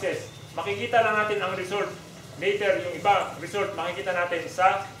magsasucess. Makikita lang natin ang result. Later, yung iba result, makikita natin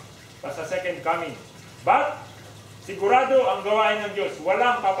sa second coming. But, sigurado ang gawain ng Diyos,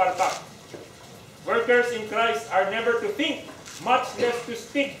 walang papalpak. Workers in Christ are never to think, much less to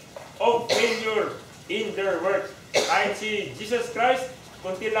speak of failure in their work. Kahit si Jesus Christ,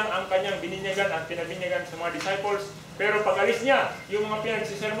 kunti lang ang kanyang bininyagan at pinabinyagan sa mga disciples. Pero pag alis niya, yung mga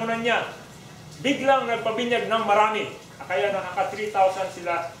pinagsisermonan niya, biglang nagpabinyag ng marami. Kaya nakaka 3,000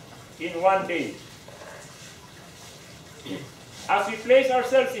 sila in one day. As we place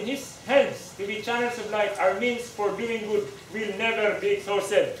ourselves in His hands to be channels of light, our means for doing good will never be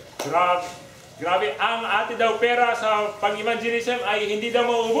exhausted. Grabe, ang ate daw pera sa pag-evangelism ay hindi daw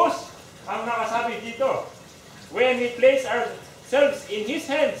mauubos. Ang nakasabi dito, when we place ourselves in His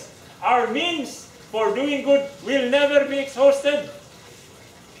hands, our means for doing good will never be exhausted.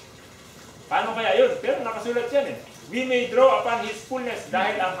 Paano kaya yun? Pero nakasulat yan eh. We may draw upon His fullness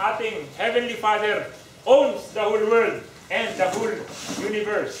dahil ang ating Heavenly Father owns the whole world and the whole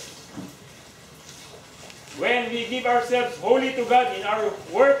universe. When we give ourselves wholly to God in our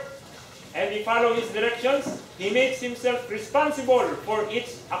work and we follow His directions, He makes Himself responsible for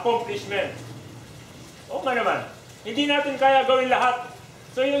its accomplishment. O nga naman, hindi natin kaya gawin lahat.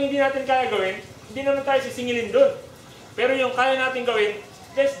 So yung hindi natin kaya gawin, hindi naman tayo sisingilin doon. Pero yung kaya natin gawin,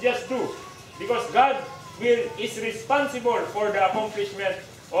 let's just do. Because God is responsible for the accomplishment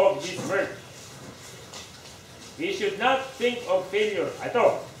of His work. We should not think of failure.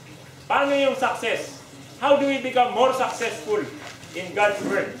 Ito, paano yung success? How do we become more successful in God's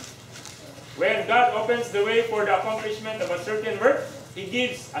work? When God opens the way for the accomplishment of a certain work, He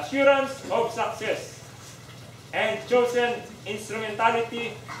gives assurance of success. And chosen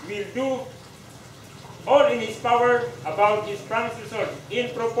instrumentality will do all in His power about His promised result in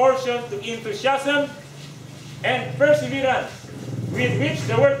proportion to enthusiasm and perseverance with which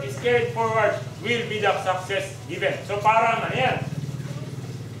the work is carried forward will be the success given. So parang ano yan?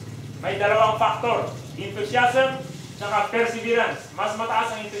 May dalawang factor. Enthusiasm saka perseverance. Mas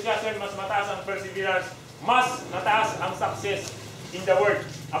mataas ang enthusiasm, mas mataas ang perseverance, mas mataas ang success in the work.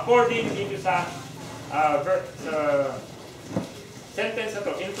 According dito sa sentence na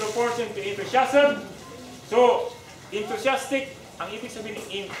to, in proportion to enthusiasm. So, enthusiastic, ang ibig sabihin ng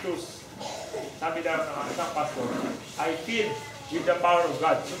enthus. Sabi daw ng isang pastor, I feel with the power of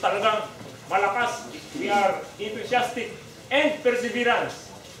God. So talagang malakas, we are enthusiastic and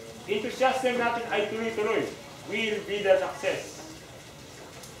perseverance. Enthusiasm natin ay tuloy-tuloy will be the success.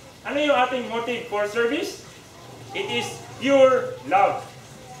 Ano yung ating motive for service? It is pure love.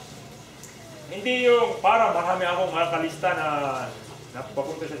 Hindi yung para marami akong makalista na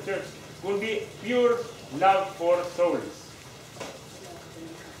papunta sa church, kundi pure love for souls.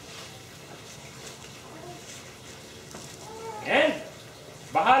 And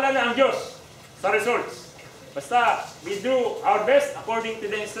bahala na ang Diyos sa results. Basta we do our best according to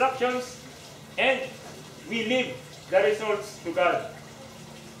the instructions and we leave the results to God.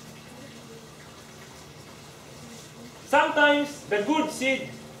 Sometimes the good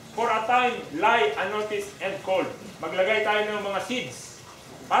seed for a time lie unnoticed and cold. Maglagay tayo ng mga seeds.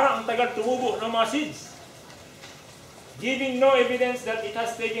 Parang ang tagal tumubo ng mga seeds, giving no evidence that it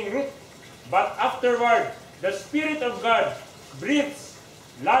has taken root. But afterward, the Spirit of God breathes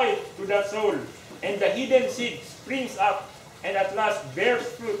life to the soul, and the hidden seed springs up, and at last bears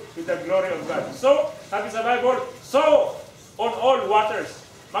fruit to the glory of God. So, sabi sa Bible, sow on all waters.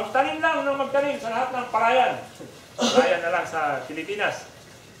 Magtanim lang ng magtanim sa lahat ng palayan. Palayan na lang sa Pilipinas.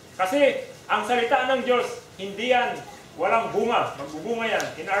 Kasi, ang salita ng Diyos, hindi yan walang bunga. Magbubunga yan.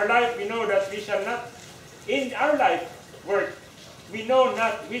 In our life, we know that we shall not, in our life, work, we know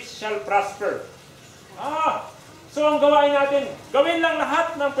not which shall prosper. So ang gawain natin, gawin lang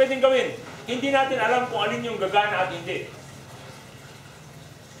lahat ng pwedeng gawin. Hindi natin alam kung alin yung gagana at hindi.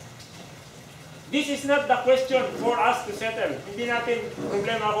 This is not the question for us to settle. Hindi natin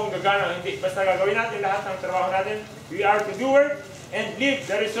problema kung gagana o hindi. Basta gagawin natin lahat ng trabaho natin. We are to do work and leave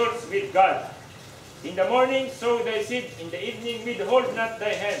the results with God. In the morning, sow thy seed. In the evening, withhold not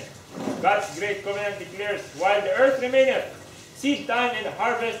thy hand. God's great command declares, while the earth remaineth, seed time and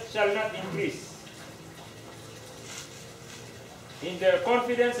harvest shall not increase. In the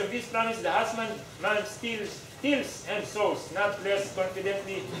confidence of this promise, the husbandman tills and sows, not less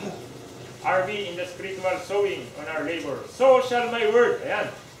confidently are we in the spiritual sowing on our labor. So shall my word,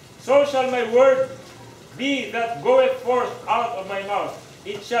 so shall my word be that goeth forth out of my mouth.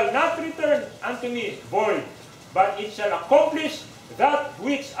 It shall not return unto me void, but it shall accomplish that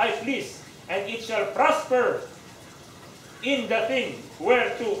which I please, and it shall prosper in the thing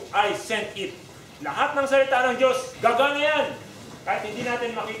whereto I sent it. Lahat ng salita ng Diyos, gagana yan. Kahit hindi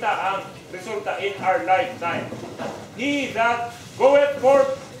natin makita ang resulta in our lifetime. He that goeth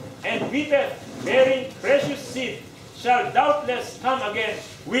forth and weepeth, bearing precious seed, shall doubtless come again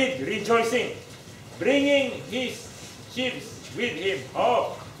with rejoicing, bringing his sheaves with him.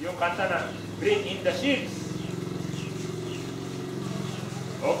 Yung kanta na, bring in the sheaves.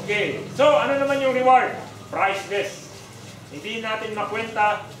 Okay, so ano naman yung reward? Priceless. Hindi natin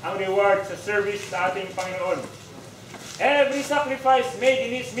makwenta ang reward sa service sa ating Panginoon. Every sacrifice made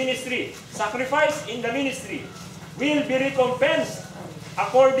in His ministry, sacrifice in the ministry, will be recompensed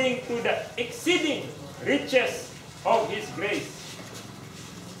according to the exceeding riches of His grace.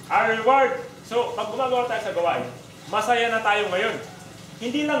 Our reward, so pag gumagawa tayo sa gawain, masaya na tayo ngayon.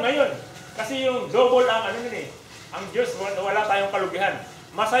 Hindi lang ngayon, kasi yung double ang ang Diyos, wala tayong kalugihan.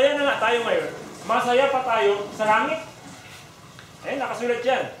 Masaya na nga tayo ngayon, masaya pa tayo sa langit. Nakasulat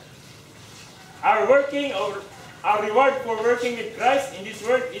yan. Our reward for working with Christ in this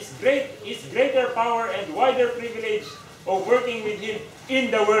world is greater power and wider privilege of working with Him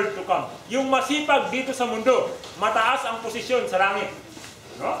in the world to come. Yung masipag dito sa mundo, mataas ang posisyon sa langit.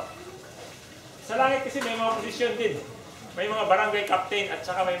 No? Sa langit kasi may mga posisyon din. May mga barangay captain at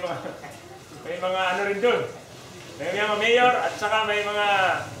saka may mga ano rin doon. May mga mayor at saka may mga...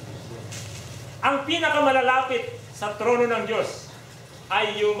 Ang pinakamalalapit sa trono ng Diyos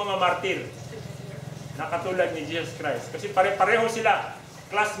ay yung mga martir na katulad ni Jesus Christ. Kasi pare-pareho sila,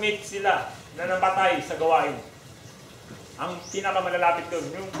 classmates sila na namatay sa gawain. Ang pinakamalalapit doon,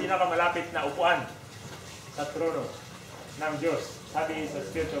 yung pinakamalapit na upuan sa trono ng Diyos. Sabi sa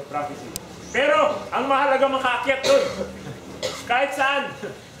Spirit of Prophecy. Pero, ang mahalaga makaakyat doon. Kahit saan,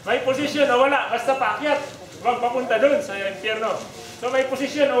 may posisyon o wala, basta paakyat. Huwag papunta doon sa impyerno. So may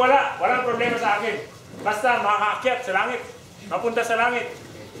posisyon o wala, walang problema sa akin. Basta makaakyat sa langit. Mapunta sa langit.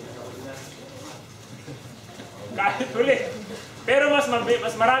 Kahit ulit. Pero mas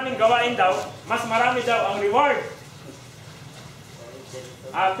maraming gawain daw, mas marami daw ang reward.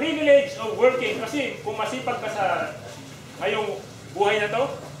 Privilege of working. Kasi kung masipag ka sa ngayong buhay na to,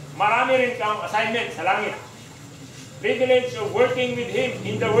 marami rin kang assignment sa langit. Privilege of working with Him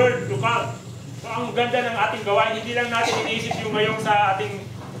in the world to come. So ang ganda ng ating gawain, hindi lang natin iniisip yung ngayong sa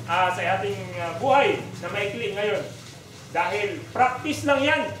ating buhay na maikli ngayon. Dahil practice lang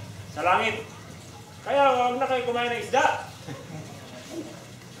yan sa langit. Kaya huwag na kayo kumain ng isda.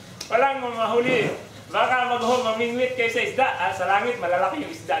 Walang mamahuli. Baka mamingwit kayo sa isda. Sa langit, malalaki yung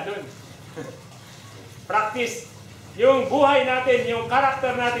isda doon. Practice. Yung buhay natin, yung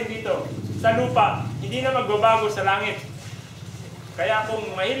karakter natin dito sa lupa, hindi na magbabago sa langit. Kaya kung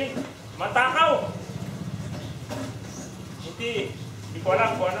mahilig, matakaw. Hindi ko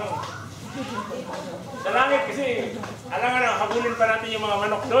alam kung ano. Sa langit kasi, alam nga na, habulin pa natin yung mga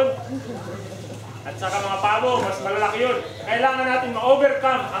manok doon. At saka mga pabo, mas malalaki yun. Kailangan natin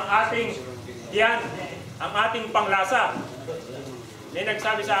ma-overcome ang ating yan, ang ating panglasa. May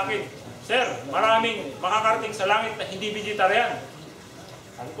nagsabi sa akin, Sir, maraming makakarating sa langit na hindi vegetarian.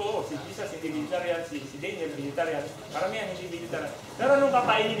 Sabi ko, si Jesus hindi vegetarian, si Daniel vegetarian. Karamihan hindi vegetarian. Pero anong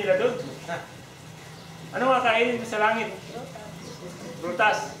kakainin nila doon? Anong kakainin sa langit?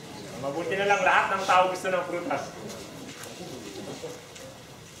 Prutas. Mabuti na lang lahat ng tao gusto ng prutas.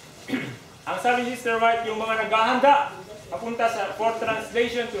 Ang sabi ni Sister White, yung mga naghahanda papunta for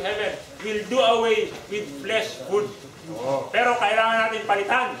translation to heaven will do away with flesh food. Pero kailangan natin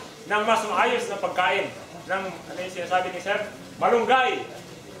palitan ng mas maayos na pagkain. Ng, ano yung sinasabi ni Sir? Malunggay.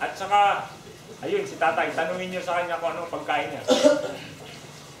 At saka, ayun, si Tatay, tanungin nyo sa kanya kung anong pagkain niya.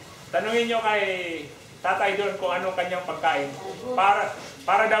 Tanungin nyo kay Tatay doon kung anong kanyang pagkain.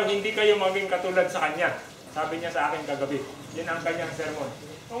 Para daw hindi kayo maging katulad sa kanya. Sabi niya sa akin kagabi. Yun ang kanyang sermon.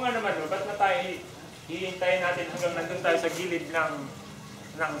 Kung nga naman, ba't na tayo hihintayin natin hanggang nandun tayo sa gilid ng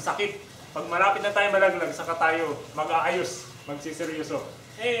sakit? Pag malapit na tayo malaglag, saka tayo mag-aayos, magsiseryoso.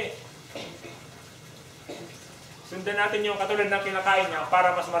 Sundan natin yung katulad ng kinakain niya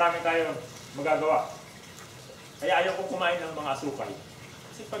para mas marami tayo magagawa. Kaya ayaw ko kumain ng mga asukal.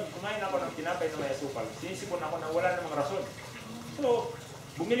 Kasi pag kumain ako ng tinapay na may asukal, sinisipon ako na wala namang rason. So,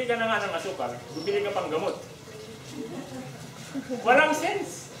 bumili ka na nga ng asukal, bumili ka pang gamot. Walang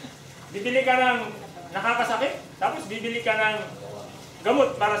sense. Bibili ka ng nakakasakit, tapos bibili ka ng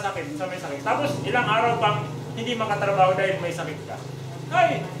gamot para sa may sakit. Tapos ilang araw pang hindi makatrabaho dahil may sakit ka.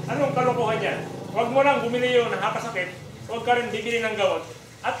 Ay, anong kalokohan yan? Huwag mo lang bumili yung nakakasakit, huwag ka rin bibili ng gamot,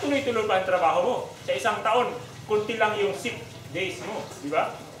 at tuloy-tuloy pa ang trabaho mo. Sa isang taon, kunti lang yung sick days mo. Di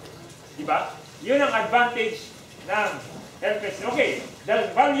ba? Di ba? Yun ang advantage ng health. Okay,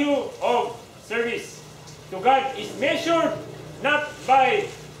 the value of service to God is measured not by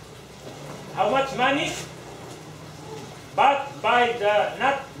how much money, but by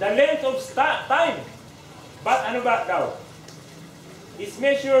not the length of time. But ano ba daw? Is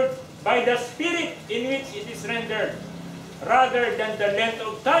measured by the spirit in which it is rendered, rather than the length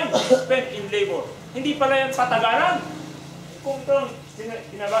of time spent in labor. Hindi pala yan patagalan. Kung itong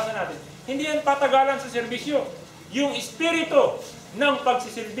binabasa natin, hindi yan patagalan sa serbisyo. Yung espiritu ng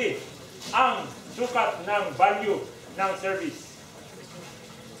pagsisilbi ang sukat ng value ng service.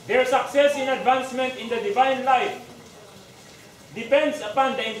 Their success in advancement in the divine life depends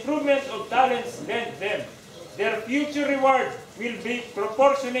upon the improvement of talents lent them. Their future reward will be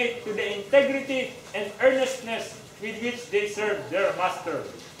proportionate to the integrity and earnestness with which they serve their master.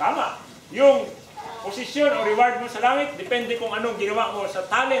 Tama. Yung posisyon o reward mo sa langit, depende kung anong ginawa mo sa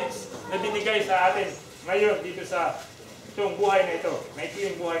talents na binigay sa atin ngayon dito sa itong buhay na ito,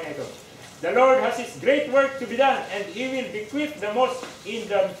 maikling buhay na ito. The Lord has His great work to be done, and He will bequeath the most in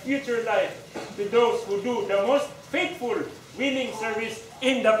the future life to those who do the most faithful, willing service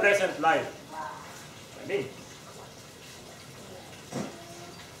in the present life. Amen.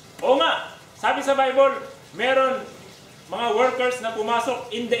 O nga, sabi sa Bible, meron mga workers na pumasok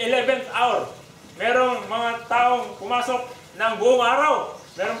in the 11th hour. Meron mga taong pumasok ng buong araw.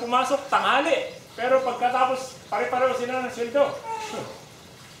 Meron pumasok tanghali. Pero pagkatapos, pare-pareho sila ng sweldo.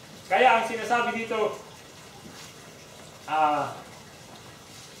 Kaya ang sinasabi dito,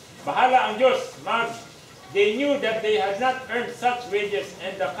 bahala ang Diyos. They knew that they had not earned such wages,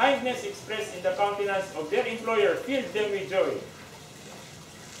 and the kindness expressed in the countenance of their employer filled them with joy.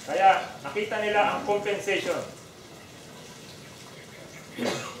 Kaya nakita nila ang compensation.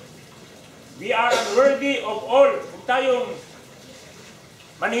 We are unworthy of all. Huwag tayong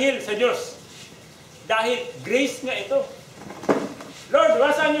manihil sa Diyos. Dahil grace nga ito. Lord,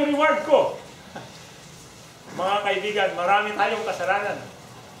 wasaan yung reward ko? Mga kaibigan, marami tayong kasalanan.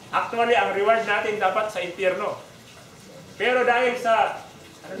 Actually, ang reward natin dapat sa impyerno. Pero dahil sa,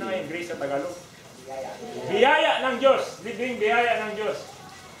 ano na yung grace sa Tagalog? Biyaya ng Diyos. Libreng biyaya ng Diyos.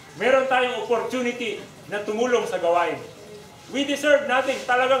 Meron tayong opportunity na tumulong sa gawain. We deserve nothing.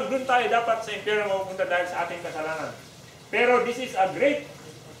 Talagang dun tayo dapat sa impyerno mapupunta dahil sa ating kasalanan. Pero this is a great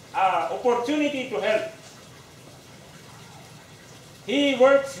opportunity to help. He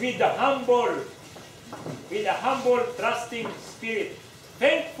works with a humble, trusting spirit.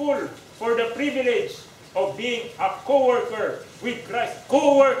 Thankful for the privilege of being a co-worker with Christ.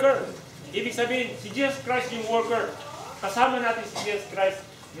 Co-worker. Ibig sabihin, si Jesus Christ yung worker. Kasama natin si Jesus Christ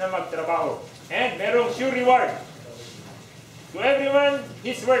na magtrabaho. And merong sure reward. To everyone,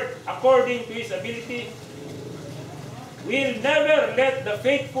 his work according to his ability. We'll never let the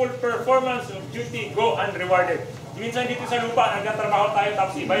faithful performance of duty go unrewarded. Minsan dito sa lupa, nagtatrabaho tayo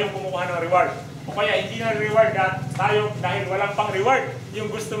tapos iba yung kumukuha ng reward. O kaya hindi na reward tayo dahil walang pang reward yung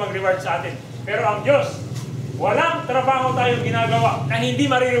gusto mag-reward sa atin. Pero ang Diyos, walang trabaho tayong ginagawa na hindi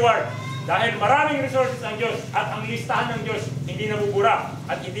ma-reward. Dahil maraming resources ang Diyos at ang listahan ng Diyos hindi nabubura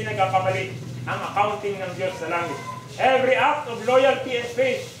at hindi nagkakamali ang accounting ng Diyos sa langit. Every act of loyalty and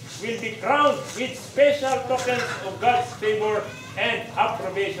faith will be crowned with special tokens of God's favor and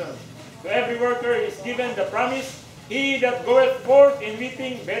approbation. To every worker is given the promise, he that goeth forth in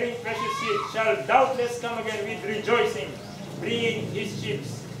weeping, bearing precious seed, shall doubtless come again with rejoicing, bringing his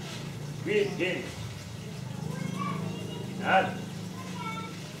sheaves with him. Yan.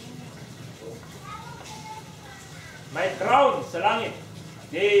 May crown sa langit.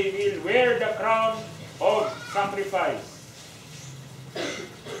 They will wear the crown of sacrifice.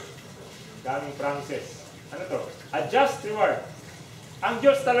 Daming promises. Ano to? A just reward. Ang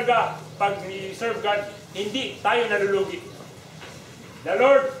Diyos talaga, pag we-serve God, hindi tayo nalulugi. The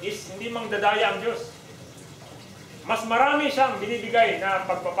Lord is hindi mangdadaya ang Diyos. Mas marami siyang binibigay na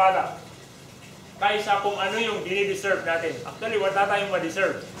pagpapala kaysa kung ano yung dinideserve natin. Actually, wala tayong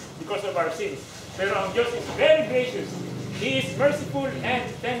ma-deserve because of our sins. Pero ang Diyos is very gracious. He is merciful and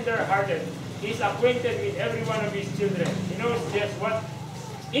tender-hearted. He is acquainted with every one of His children. He knows just what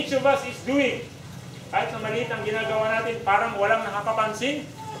each of us is doing. Kahit na maliit ang ginagawa natin, parang walang nakakapansin,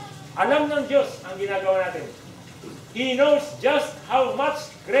 alam ng Diyos ang ginagawa natin. He knows just how much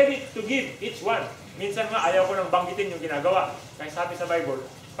credit to give each one. Minsan nga, ayaw ko nang banggitin yung ginagawa. Kaya sabi sa Bible,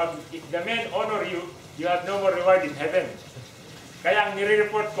 pag if the men honor you, you have no more reward in heaven. Kaya ang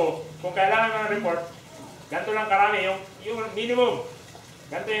nire-report ko, kung kailangan mo ng report, ganito lang karami, yung minimum.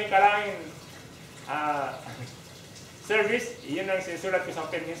 Ganito yung karaming service, yun ang sinusulat ko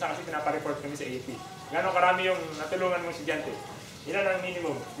sa pen. Minsan kasi pinapareport kami sa AP. Gano'ng karami yung natulungan mong estudyante. Ilan ang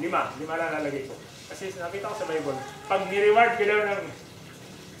minimum? 5 lang lalagay ko. Kasi nakita ko sa Bible, pag ni-reward ka daw ng,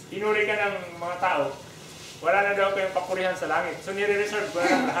 inuri ka ng mga tao, wala na daw kayong kapurihan sa langit. So nire-reserve ko na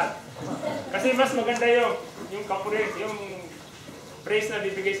lang lahat. Kasi mas maganda yung kapurihan, yung praise na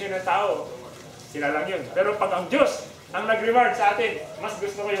bibigay sa'yo ng tao, sila lang yun. Pero pag ang Diyos ang nag-reward sa atin, mas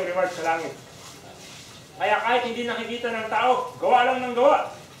gusto ko yung reward sa langit. Kaya kahit hindi nakikita ng tao, gawa lang ng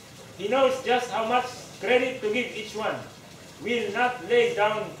gawa. He knows just how much credit to give each one. Will not lay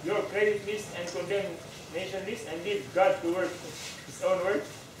down your credit list and condemnation list and leave God to work His own work.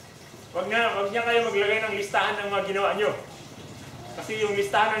 Wag niya kayo maglagay ng listahan ng mga ginawa nyo. Kasi yung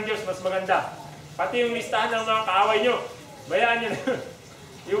listahan ng Diyos mas maganda. Pati yung listahan ng mga kaaway nyo, bayaan nyo na.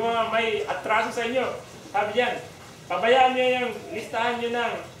 Yung mga may atraso sa inyo, sabi diyan, pabayaan nyo yung listahan nyo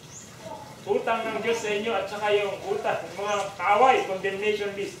ng utang ng Diyos sa inyo at saka yung utang, mga kaaway,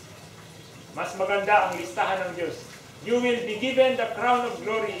 condemnation list. Mas maganda ang listahan ng Diyos. You will be given the crown of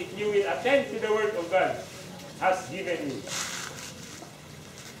glory if you will attend to the word of God has given you.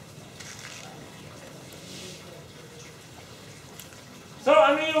 So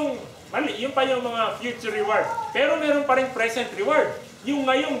ano yung pa yung mga future reward. Pero meron pa rin present reward. Yung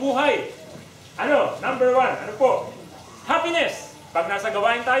ngayong buhay. Ano? Number 1. Ano po? Happiness. Pag nasa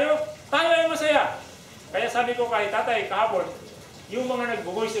gawain tayo ay masaya. Kaya sabi ko kay tatay kahapon, yung mga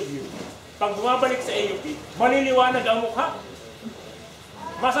nag-voice of you, pag bumabalik sa AUP, maliliwanag ang mukha.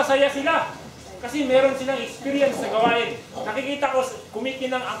 Masasaya sila. Kasi meron silang experience sa gawain. Nakikita ko,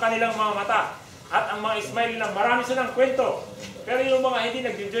 kumikinang ang kanilang mga mata. At ang mga smile nilang, marami silang kwento. Pero yung mga hindi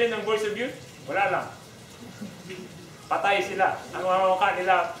nag-enjoy ng voice of youth, wala lang. Patay sila. Ang mga mukha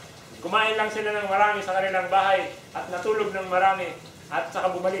nila, kumain lang sila ng marami sa kanilang bahay at natulog ng marami at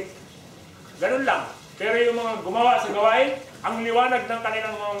saka bumalik. Ganun lang. Pero yung mga gumawa sa gawain, ang liwanag ng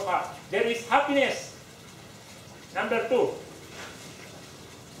kanilang mga mukha. There is happiness. Number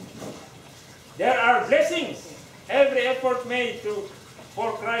 2. There are blessings. Every effort made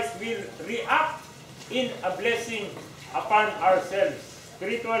for Christ will react in a blessing upon ourselves.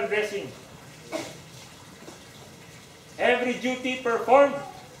 Spiritual blessing. Every duty performed,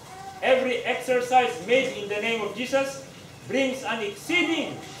 every exercise made in the name of Jesus brings an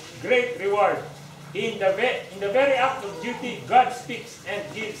exceeding great reward. In the very act of duty, God speaks and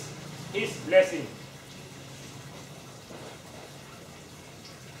gives His blessing.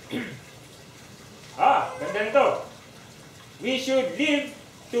 Ganda nito. We should live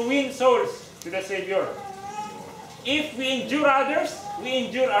to win souls to the Savior. If we endure others, we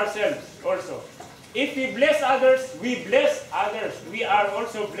endure ourselves also. If we bless others, we bless others. We are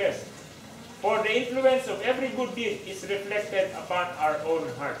also blessed. For the influence of every good deed is reflected upon our own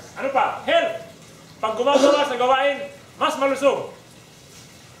hearts. Ano pa? Health. Pag gumagawa sa gawain, mas malusog.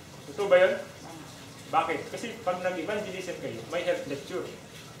 Ito ba yun? Bakit? Kasi pag nag-evangelism kayo, may health lecture.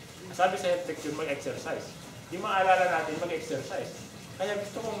 Sabi sa health lecture, mag-exercise. Yung maalala natin, mag-exercise. Kaya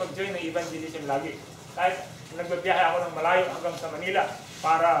gusto kong mag-join ng evangelism lagi. Kahit nagbabiyahe ako ng malayo hanggang sa Manila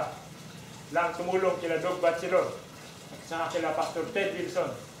para lang tumulong kila Doug Bachelor at saka kila Pastor Ted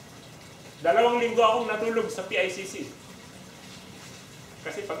Wilson. 2 linggo akong natulog sa PICC.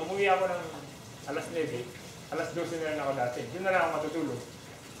 Kasi pag umuwi ako ng alas 9, alas 12 na lang ako dati. Doon na lang ako matutulog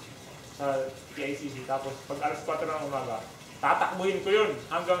sa PICC. Tapos pag alas 4 ng umaga, tatakbuhin ko yun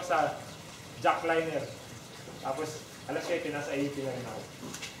hanggang sa jackliner. Tapos alas 7 nasa AUP na rin ako.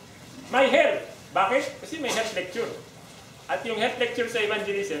 May health. Bakit? Kasi may health lecture. At yung health lecture sa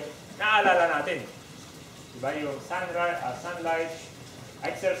Evangelism, naaalala natin. Diba yung sunlight,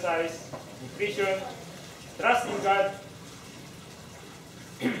 exercise, nutrition, trust in God.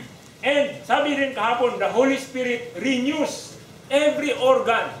 And sabi rin kahapon, the Holy Spirit renews every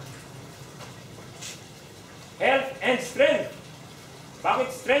organ. Health and strength. Bakit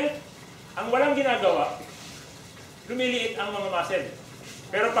strength? Ang walang ginagawa, lumiliit ang mga muscle.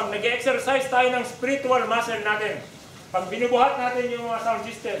 Pero pag nag-exercise tayo ng spiritual muscle natin, pag binubuhat natin yung mga sound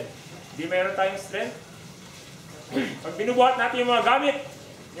system, di meron tayong strength. Pag binubuhat natin yung mga gamit,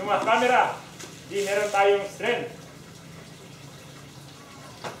 yung mga camera, di meron tayong strength.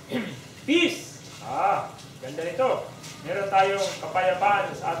 Peace. Ganda nito. Meron tayong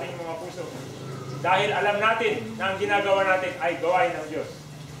kapayapaan sa ating mga puso. Dahil alam natin na ang ginagawa natin ay gawain ng Diyos.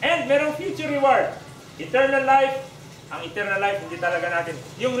 And merong future reward. Eternal life. Ang eternal life, hindi talaga natin.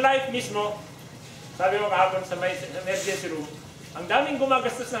 Yung life mismo, sabi ko kahapon sa emergency room, ang daming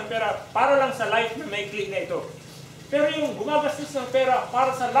gumagastos ng pera para lang sa life na maikli na ito. Pero yung gumagastos ng pera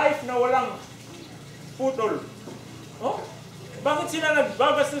para sa life na walang putol. Oh? Bakit sila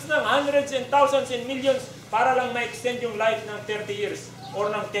nagbagastos ng hundreds and thousands and millions para lang ma-extend yung life ng 30 years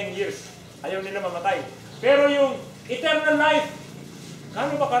or ng 10 years? Ayaw nila mamatay. Pero yung eternal life,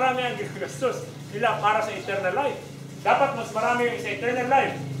 gaano ba karami ang ginagastos nila para sa eternal life? Dapat mas marami yung sa eternal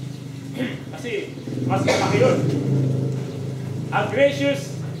life. Kasi mas malaki yun. Ang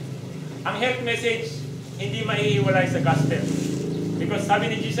gracious, ang health message, hindi maiiwalay sa gospel. Because sabi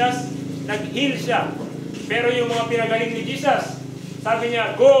ni Jesus, nag-heal siya. Pero yung mga pinagaling ni Jesus, sabi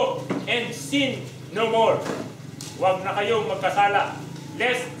niya, go and sin no more. Huwag na kayong magkasala,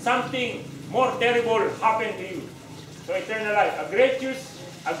 lest something more terrible happen to you. So eternal life, a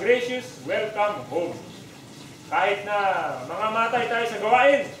gracious welcome home. Kahit na mga matay tayo sa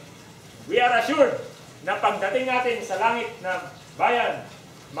gawain, we are assured na pagdating natin sa langit na bayan,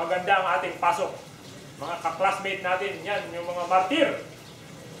 maganda ang ating pasok. Mga ka-classmate natin, yan, yung mga martir.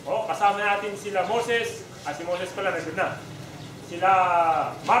 Kasama natin sila Moses, si Moses pala nandun na. Sila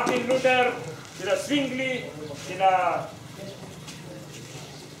Martin Luther, sila Zwingli, sila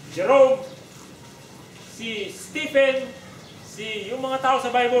Jerome, si Stephen, yung mga tao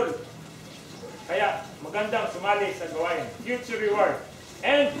sa Bible. Kaya magandang sumali sa gawain. Future reward.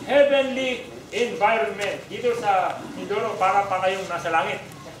 And heavenly environment. Dito sa Mindoro, para pa kayong nasa langit.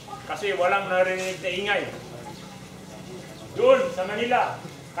 Kasi walang narinig na ingay. Doon sa Manila,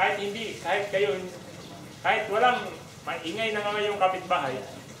 kahit walang maingay na nga yung kapitbahay,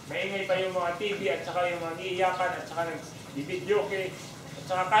 maingay pa yung mga TV at saka yung mga iiyakan at saka nag-videoke. At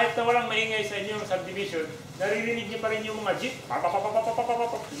saka kahit na walang maingay sa inyong subdivision, naririnig niyo pa rin yung mga jeep.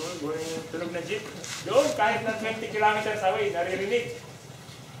 Tunog na jeep. Doon, kahit na 20 kilometers away, naririnig.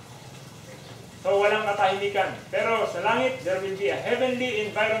 So, walang katahimikan. Pero sa langit, there will be a heavenly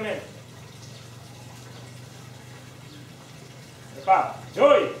environment. Ano pa?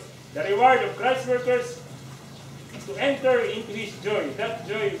 Joy. The reward of Christ's workers is to enter into His joy. That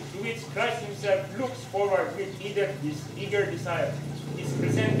joy to which Christ Himself looks forward with eager desire. Is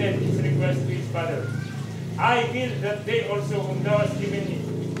presented His request to His Father. I will that they also whom Thou hast given me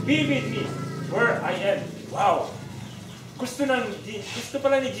be with me where I am. Wow! Gusto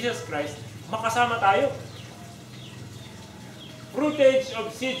pala ni Jesus Christ makasama tayo. Fruitage of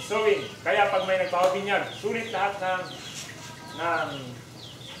seed sowing. Kaya pag may nagpapabinyag, sulit lahat ng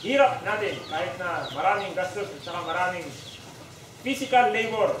hirap natin. Kahit na maraming gastos at saka maraming physical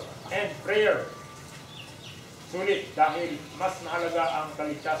labor and prayer. Sulit dahil mas mahalaga ang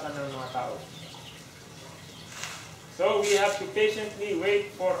kaligtasan ng mga tao. So we have to patiently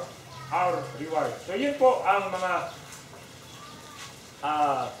wait for our reward. So yun po ang mga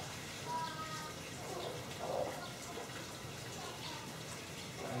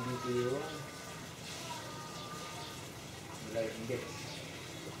andito yun. Live index.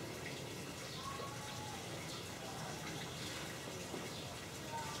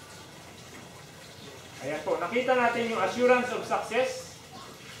 Ayan po, nakita natin yung assurance of success.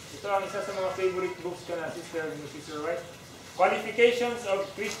 Ito ang isa sa mga favorite books ko na Sister White. Qualifications of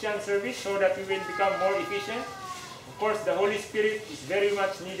Christian service so that we will become more efficient. Of course, the Holy Spirit is very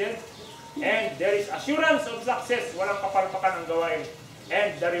much needed. And there is assurance of success. Walang kapalpakan ang gawain.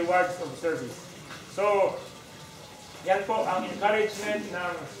 and the rewards of service. So, yan po ang encouragement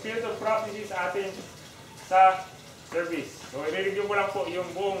ng Spirit of Prophecy sa atin sa service. So, i-review ko lang po yung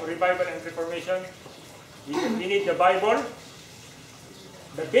buong Revival and Reformation. We need the Bible.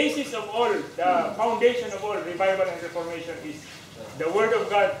 The basis of all, the foundation of all Revival and Reformation is the Word of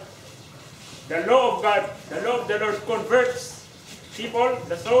God, the law of God. The law of the Lord converts people,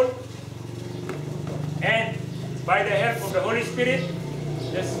 the soul, and by the help of the Holy Spirit,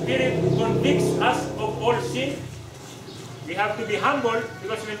 the Spirit convicts us of all sin. We have to be humble,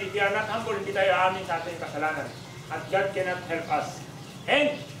 because when we are not humble, hindi tayo aamin sa ating kasalanan. At God cannot help us.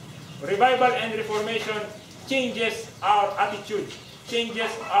 And Revival and Reformation changes our attitude,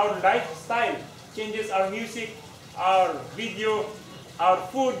 changes our lifestyle, changes our music, our video, our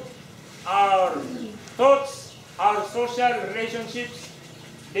food, our thoughts, our social relationships.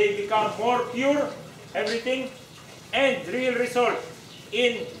 They become more pure, everything, and real result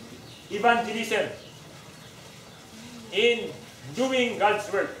in evangelism, in doing God's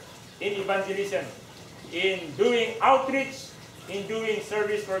work, in evangelism, in doing outreach, in doing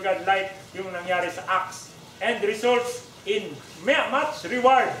service for God, like yung nangyari sa Acts, and results in much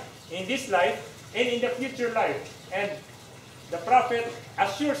reward in this life and in the future life. And the prophet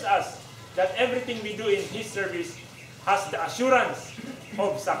assures us that everything we do in his service has the assurance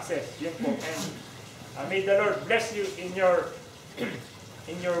of success. Yun po. And may the Lord bless you in your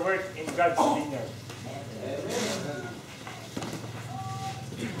work in God's vineyard.